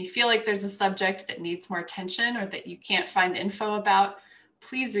and you feel like there's a subject that needs more attention or that you can't find info about,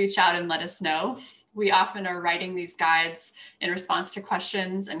 please reach out and let us know. We often are writing these guides in response to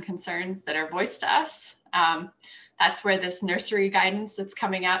questions and concerns that are voiced to us. That's where this nursery guidance that's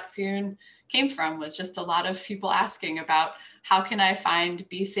coming out soon came from, was just a lot of people asking about how can I find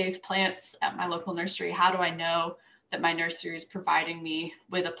bee-safe plants at my local nursery? How do I know that my nursery is providing me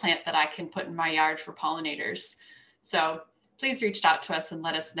with a plant that I can put in my yard for pollinators? So please reach out to us and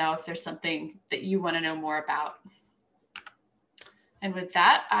let us know if there's something that you want to know more about. And with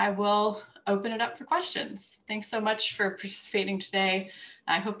that, I will open it up for questions. Thanks so much for participating today.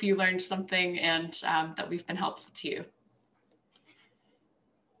 I hope you learned something and that we've been helpful to you.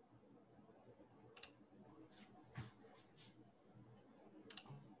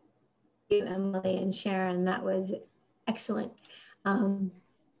 Thank you, Emily and Sharon. That was excellent.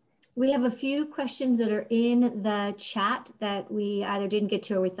 We have a few questions that are in the chat that we either didn't get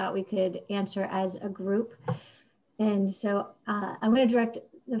to or we thought we could answer as a group. And so I'm going to direct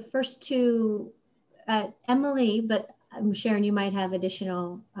the first two at Emily, but Sharon, you might have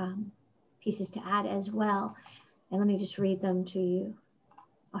additional pieces to add as well. And let me just read them to you.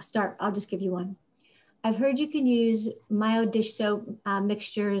 I'll just give you one. I've heard you can use mild dish soap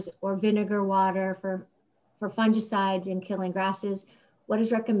mixtures or vinegar water for fungicides and killing grasses. What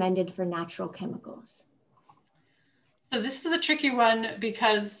is recommended for natural chemicals? So this is a tricky one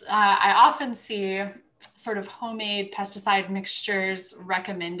because I often see sort of homemade pesticide mixtures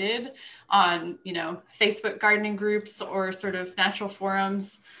recommended on, Facebook gardening groups or sort of natural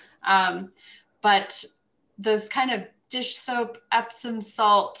forums. But those kind of dish soap, Epsom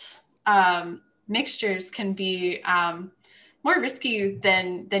salt mixtures can be more risky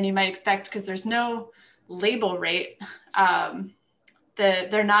than you might expect because there's no label rate.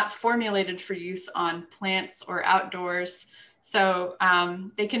 They're not formulated for use on plants or outdoors. So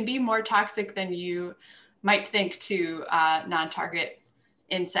they can be more toxic than you might think to non-target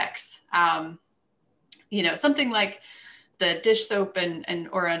insects. Something like the dish soap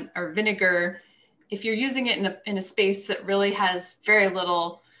or vinegar, if you're using it in a space that really has very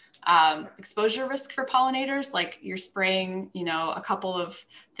little exposure risk for pollinators, like you're spraying, a couple of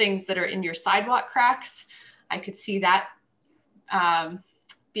things that are in your sidewalk cracks, I could see that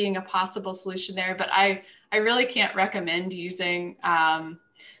being a possible solution there. But I really can't recommend using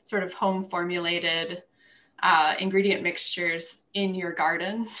sort of home formulated ingredient mixtures in your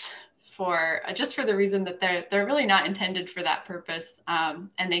gardens just for the reason that they're really not intended for that purpose, and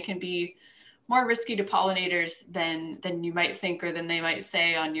they can be more risky to pollinators than you might think or than they might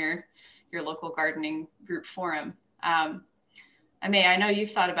say on your local gardening group forum. I know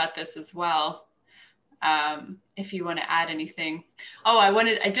you've thought about this as well. If you want to add anything. Oh,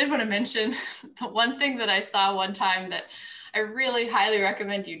 I did want to mention one thing that I saw one time that I really highly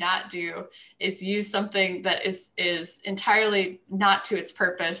recommend you not do is use something that is entirely not to its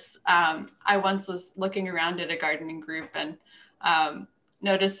purpose. I once was looking around at a gardening group and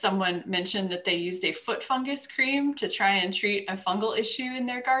noticed someone mentioned that they used a foot fungus cream to try and treat a fungal issue in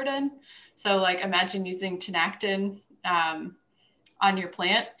their garden. So like imagine using tenactin on your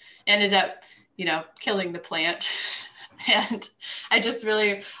plant, ended up killing the plant. And I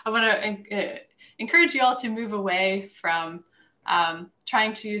want to encourage you all to move away from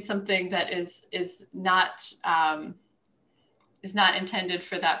trying to use something that is not intended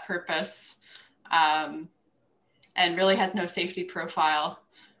for that purpose, and really has no safety profile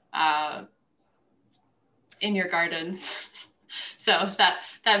in your gardens. So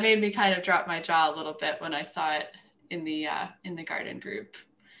that made me kind of drop my jaw a little bit when I saw it in the garden group.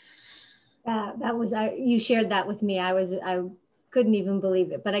 You shared that with me. I couldn't even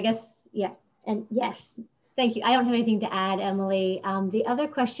believe it, but I guess, yeah. And yes, thank you. I don't have anything to add, Emily. The other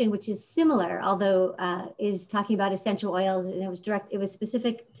question, which is similar, although is talking about essential oils, and it was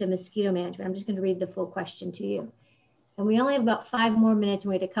specific to mosquito management. I'm just going to read the full question to you. And we only have about 5 more minutes and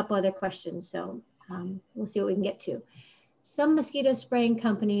we had a couple other questions. So we'll see what we can get to. Some mosquito spraying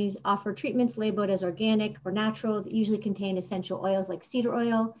companies offer treatments labeled as organic or natural that usually contain essential oils like cedar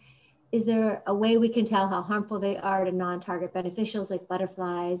oil. Is there a way we can tell how harmful they are to non-target beneficials like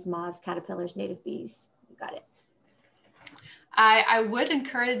butterflies, moths, caterpillars, native bees? You got it. I would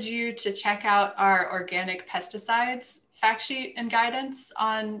encourage you to check out our organic pesticides fact sheet and guidance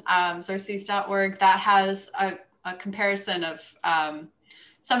on xerces.org. That has a comparison of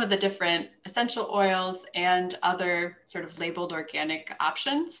some of the different essential oils and other sort of labeled organic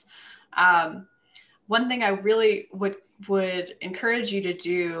options. One thing I really would encourage you to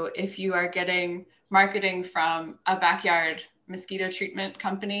do if you are getting marketing from a backyard mosquito treatment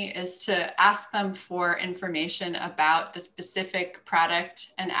company is to ask them for information about the specific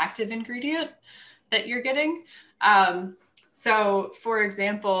product and active ingredient that you're getting. So for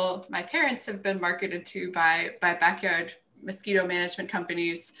example, my parents have been marketed to by backyard mosquito management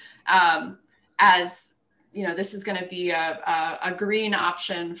companies as, this is going to be a green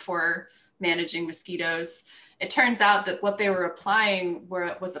option for managing mosquitoes. It turns out that what they were applying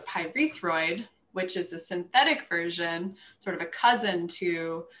was a pyrethroid, which is a synthetic version, sort of a cousin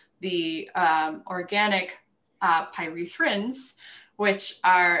to the organic pyrethrins, which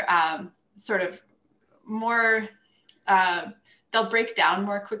are sort of more, they'll break down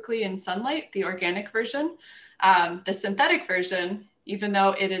more quickly in sunlight, the organic version. The synthetic version, even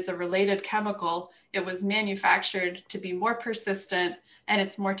though it is a related chemical, it was manufactured to be more persistent and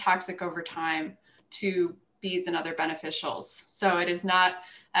it's more toxic over time to bees and other beneficials. So it is not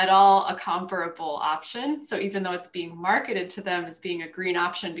at all a comparable option. So even though it's being marketed to them as being a green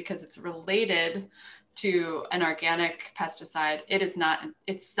option because it's related to an organic pesticide, it is not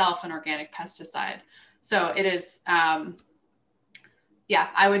itself an organic pesticide. So it is, I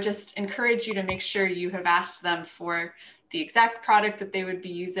would just encourage you to make sure you have asked them for the exact product that they would be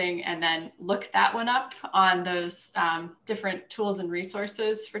using and then look that one up on those different tools and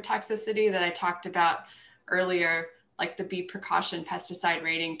resources for toxicity that I talked about earlier, like the bee precaution pesticide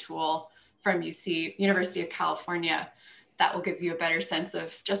rating tool from University of California. that will give you a better sense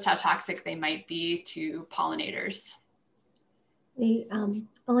of just how toxic they might be to pollinators. The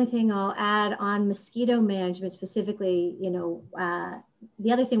only thing I'll add on mosquito management specifically,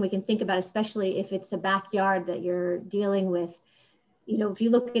 the other thing we can think about, especially if it's a backyard that you're dealing with, if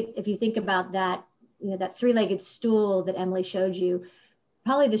you think about that, that three-legged stool that Emily showed you,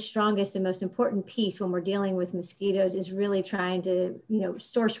 probably the strongest and most important piece when we're dealing with mosquitoes is really trying to,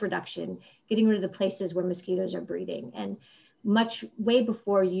 source reduction, getting rid of the places where mosquitoes are breeding. And way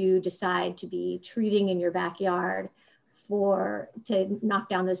before you decide to be treating in your backyard to knock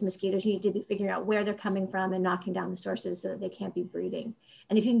down those mosquitoes, you need to be figuring out where they're coming from and knocking down the sources so that they can't be breeding.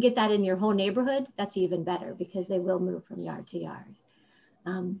 And if you can get that in your whole neighborhood, that's even better because they will move from yard to yard.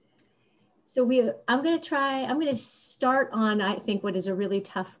 I'm going to start on, I think, what is a really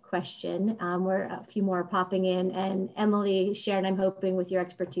tough question, where a few more are popping in. And Emily, Sharon, I'm hoping with your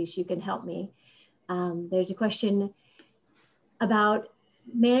expertise, you can help me. There's a question about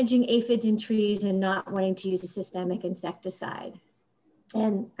managing aphids in trees and not wanting to use a systemic insecticide.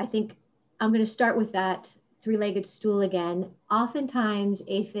 And I think I'm going to start with that three-legged stool again. Oftentimes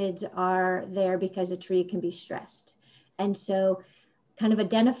aphids are there because a tree can be stressed. And so kind of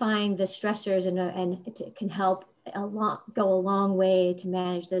identifying the stressors and it can help go a long way to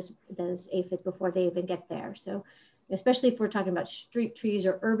manage those aphids before they even get there. So especially if we're talking about street trees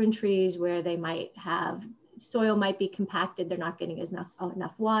or urban trees where they might have soil might be compacted, they're not getting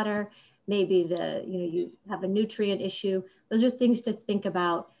enough water, maybe you have a nutrient issue. Those are things to think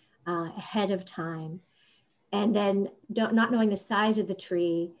about ahead of time. And then not knowing the size of the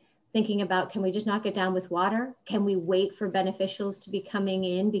tree, thinking about, can we just knock it down with water? Can we wait for beneficials to be coming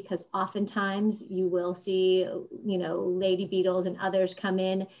in? Because oftentimes you will see, lady beetles and others come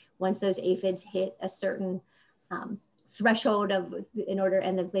in once those aphids hit a certain threshold and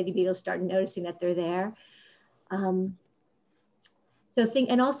the lady beetles start noticing that they're there. And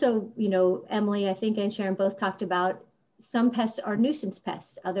also, Emily, I think, and Sharon both talked about some pests are nuisance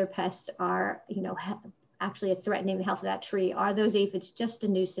pests. Other pests are, actually threatening the health of that tree. Are those aphids just a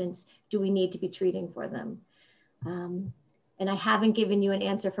nuisance? Do we need to be treating for them? And I haven't given you an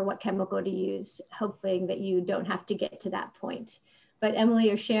answer for what chemical to use, hoping that you don't have to get to that point. But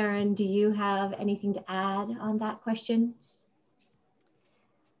Emily or Sharon, do you have anything to add on that question?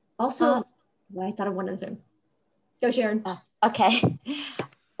 Also, I thought of one other thing. Go, Sharon. Okay.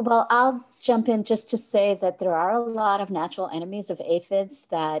 Well, I'll jump in just to say that there are a lot of natural enemies of aphids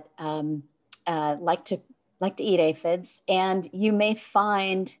that like to eat aphids, and you may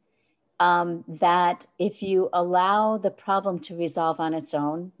find that if you allow the problem to resolve on its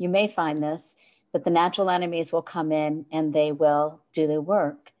own, you may find this, that the natural enemies will come in and they will do their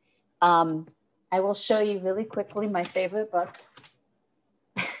work. I will show you really quickly my favorite book.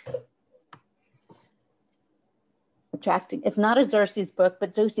 It's not a Xerxes book,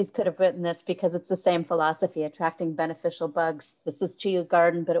 but Xerxes could have written this because it's the same philosophy, attracting beneficial bugs. This is to your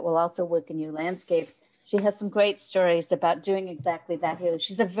garden, but it will also work in your landscapes. She has some great stories about doing exactly that here.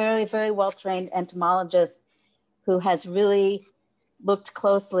 She's a very, very well-trained entomologist who has really looked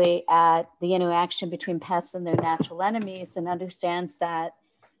closely at the interaction between pests and their natural enemies and understands that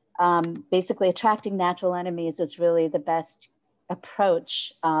basically attracting natural enemies is really the best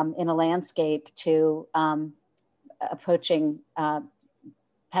approach in a landscape to approaching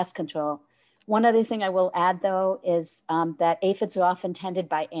pest control. One other thing I will add, though, is that aphids are often tended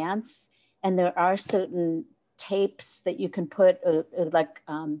by ants, and there are certain tapes that you can put, like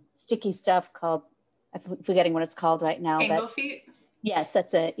sticky stuff called, I'm forgetting what it's called right now. Tangle feet? Yes,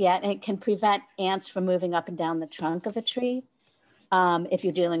 that's it. Yeah, and it can prevent ants from moving up and down the trunk of a tree. If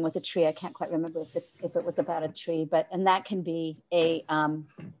you're dealing with a tree, I can't quite remember if it was about a tree, and that can be a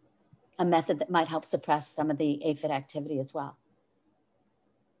method that might help suppress some of the aphid activity as well.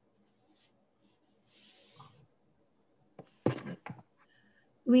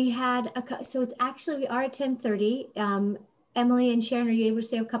 We had, so it's actually, we are at 10:30. Emily and Sharon, are you able to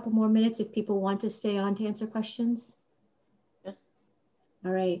stay a couple more minutes if people want to stay on to answer questions? Yeah.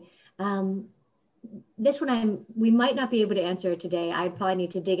 All right. This one we might not be able to answer it today. I probably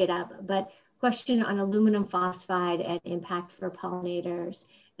need to dig it up, but question on aluminum phosphide and impact for pollinators.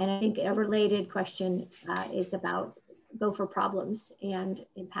 And I think a related question is about gopher problems and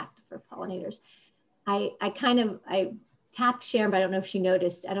impact for pollinators. I tapped Sharon, but I don't know if she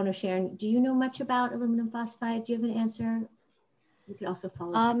noticed. I don't know, Sharon, do you know much about aluminum phosphide? Do you have an answer? You could also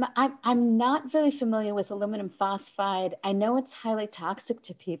follow up. I'm not very familiar with aluminum phosphide. I know it's highly toxic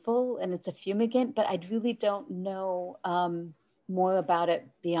to people and it's a fumigant, but I really don't know more about it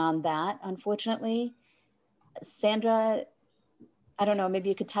beyond that, unfortunately. Sandra, I don't know, maybe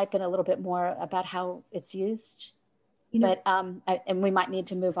you could type in a little bit more about how it's used. You know, but and we might need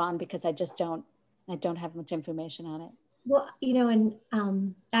to move on because I don't have much information on it. well, you know, and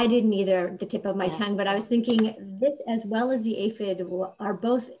I didn't either, the tip of my tongue, but I was thinking this as well as the aphid are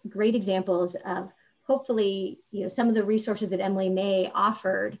both great examples of hopefully, you know, some of the resources that Emily May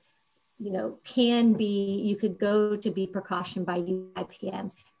offered, you know, can be, you could go to Bee Precaution by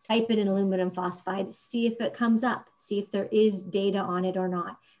UIPM, type in aluminum phosphide, see if it comes up, see if there is data on it or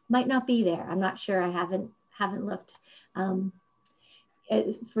not. Might not be there. I'm not sure. I haven't looked.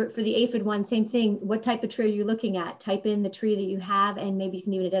 For the aphid one, same thing. What type of tree are you looking at? Type in the tree that you have, and maybe you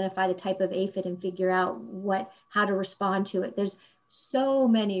can even identify the type of aphid and figure out how to respond to it. There's so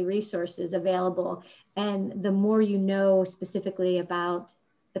many resources available. And the more you know specifically about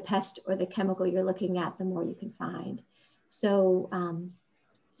the pest or the chemical you're looking at, the more you can find. So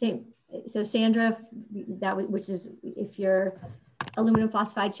so Sandra, which is, if you're aluminum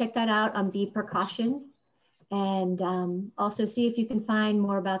phosphide, check that out on Bee Precaution. And also see if you can find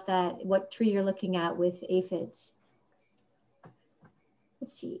more about that, what tree you're looking at with aphids.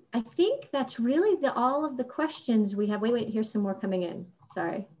 Let's see, I think that's really all of the questions we have. Wait, here's some more coming in.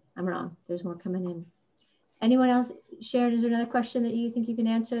 Sorry, I'm wrong. There's more coming in. Anyone else? Sharon, is there another question that you think you can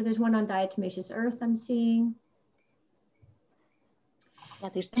answer? There's one on diatomaceous earth I'm seeing. Yeah,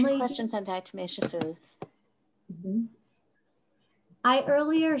 there's two questions on diatomaceous earth. Mm-hmm. I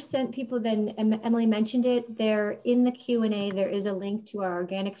earlier sent people, then Emily mentioned it, there in the Q&A, there is a link to our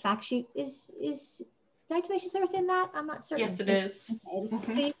organic fact sheet. Is diatomaceous earth in that? I'm not certain. Yes, it is. Okay.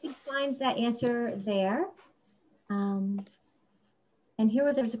 Mm-hmm. So you can find that answer there. And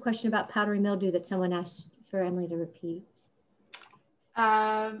here there's a question about powdery mildew that someone asked for Emily to repeat.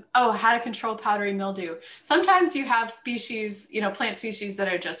 How to control powdery mildew. Sometimes you have species, you know, plant species that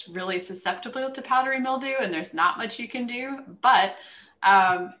are just really susceptible to powdery mildew and there's not much you can do. But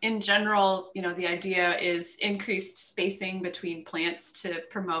in general, you know, the idea is increased spacing between plants to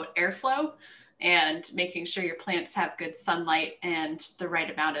promote airflow and making sure your plants have good sunlight and the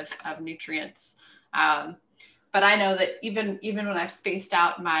right amount of nutrients. But I know that even when I've spaced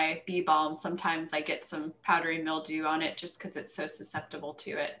out my bee balm, sometimes I get some powdery mildew on it just because it's so susceptible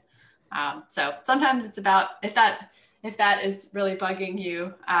to it. So sometimes it's about, if that is really bugging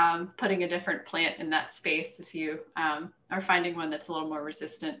you, putting a different plant in that space if you are finding one that's a little more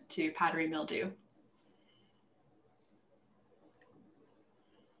resistant to powdery mildew.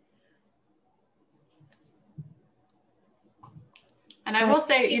 And I will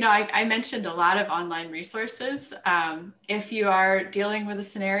say, you know, I mentioned a lot of online resources. If you are dealing with a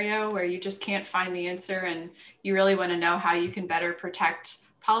scenario where you just can't find the answer and you really want to know how you can better protect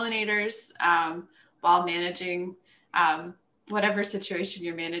pollinators while managing whatever situation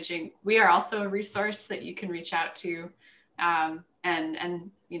you're managing, we are also a resource that you can reach out to.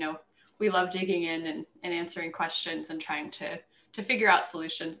 And you know, we love digging in and answering questions and trying to figure out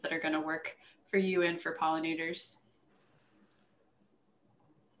solutions that are going to work for you and for pollinators.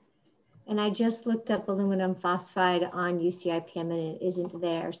 And I just looked up aluminum phosphide on UCIPM and it isn't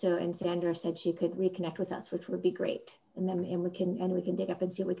there. So, and Sandra said she could reconnect with us, which would be great. And then we can dig up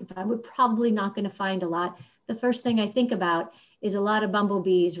and see what we can find. We're probably not going to find a lot. The first thing I think about is a lot of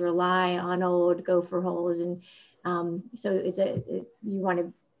bumblebees rely on old gopher holes. And so you want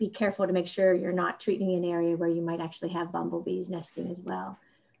to be careful to make sure you're not treating an area where you might actually have bumblebees nesting as well.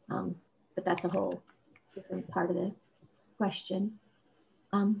 But that's a whole different part of the question.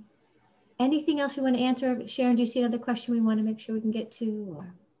 Anything else we want to answer? Sharon, do you see another question we want to make sure we can get to?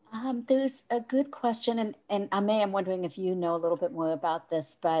 Or? There's a good question, and I'm wondering if you know a little bit more about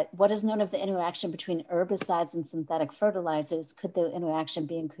this, but what is known of the interaction between herbicides and synthetic fertilizers? Could the interaction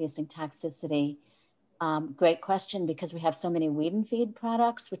be increasing toxicity? Great question, because we have so many weed and feed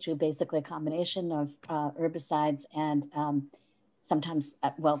products, which are basically a combination of herbicides and sometimes,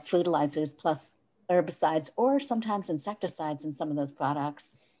 fertilizers plus herbicides, or sometimes insecticides in some of those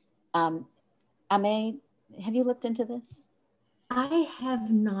products. Ame, have you looked into this? I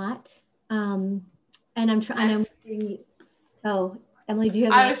have not. And I'm trying. Oh, Emily, do you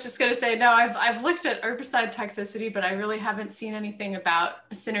have? I was just going to say, no, I've looked at herbicide toxicity, but I really haven't seen anything about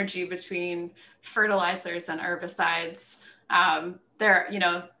a synergy between fertilizers and herbicides.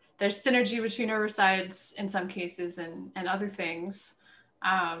 There's synergy between herbicides in some cases and other things.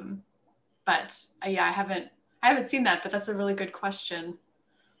 But yeah, I haven't seen that, but that's a really good question.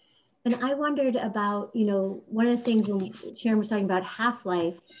 And I wondered about, you know, one of the things when Sharon was talking about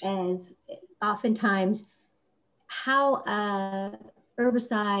half-life, as oftentimes how a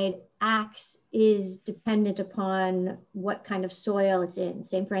herbicide acts is dependent upon what kind of soil it's in.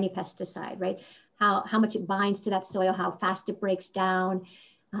 Same for any pesticide, right? How much it binds to that soil, how fast it breaks down.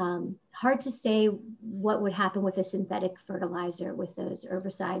 Hard to say what would happen with a synthetic fertilizer with those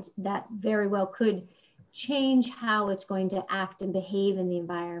herbicides. That very well could change how it's going to act and behave in the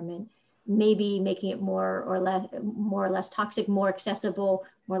environment, maybe making it more or less toxic, more accessible,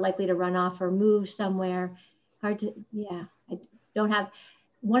 more likely to run off or move somewhere. Hard to, yeah, I don't have.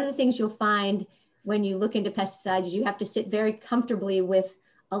 One of the things you'll find when you look into pesticides is you have to sit very comfortably with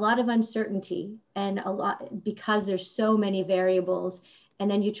a lot of uncertainty and a lot, because there's so many variables,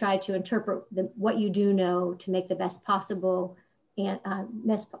 and then you try to interpret what you do know to make the best possible and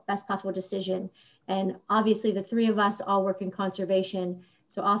best possible decision. And obviously the three of us all work in conservation,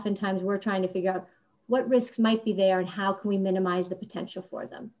 so oftentimes we're trying to figure out what risks might be there and how can we minimize the potential for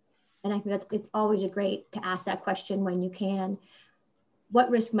them. And I think it's always great to ask that question when you can. What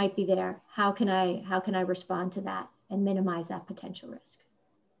risk might be there? How can I respond to that and minimize that potential risk?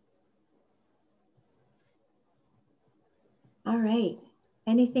 All right.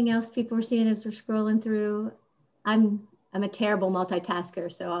 Anything else people are seeing as we're scrolling through? I'm a terrible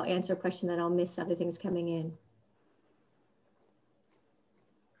multitasker, so I'll answer a question that I'll miss other things coming in.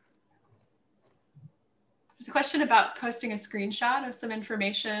 There's a question about posting a screenshot of some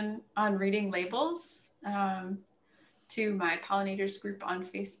information on reading labels to my pollinators group on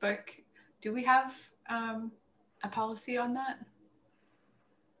Facebook. Do we have a policy on that?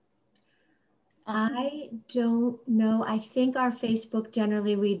 I don't know. I think our Facebook,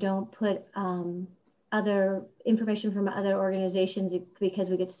 generally, we don't put other information from other organizations because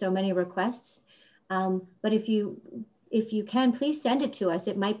we get so many requests. But if you can, please send it to us.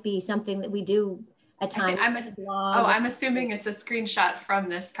 It might be something that we do at times. I'm assuming it's a screenshot from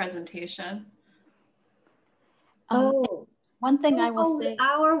this presentation. One thing I will say.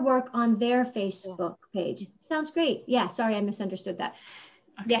 Our work on their Facebook page. Sounds great. Yeah, sorry, I misunderstood that.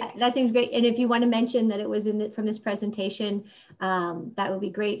 Okay. Yeah, that seems great. And if you want to mention that it was from this presentation, that would be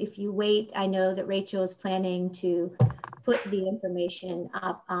great. If you wait, I know that Rachel is planning to put the information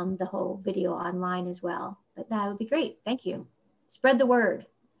up on the whole video online as well. But that would be great. Thank you. Spread the word.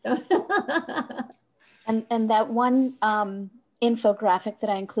 And that one infographic that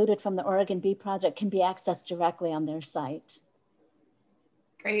I included from the Oregon Bee Project can be accessed directly on their site.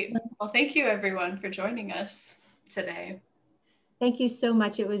 Great. Well, thank you everyone for joining us today. Thank you so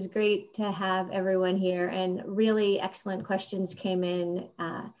much. It was great to have everyone here, and really excellent questions came in.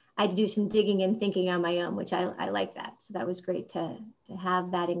 I had to do some digging and thinking on my own, which I like that. So that was great to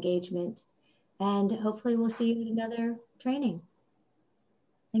have that engagement. And hopefully we'll see you at another training.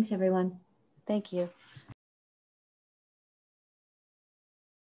 Thanks, everyone. Thank you.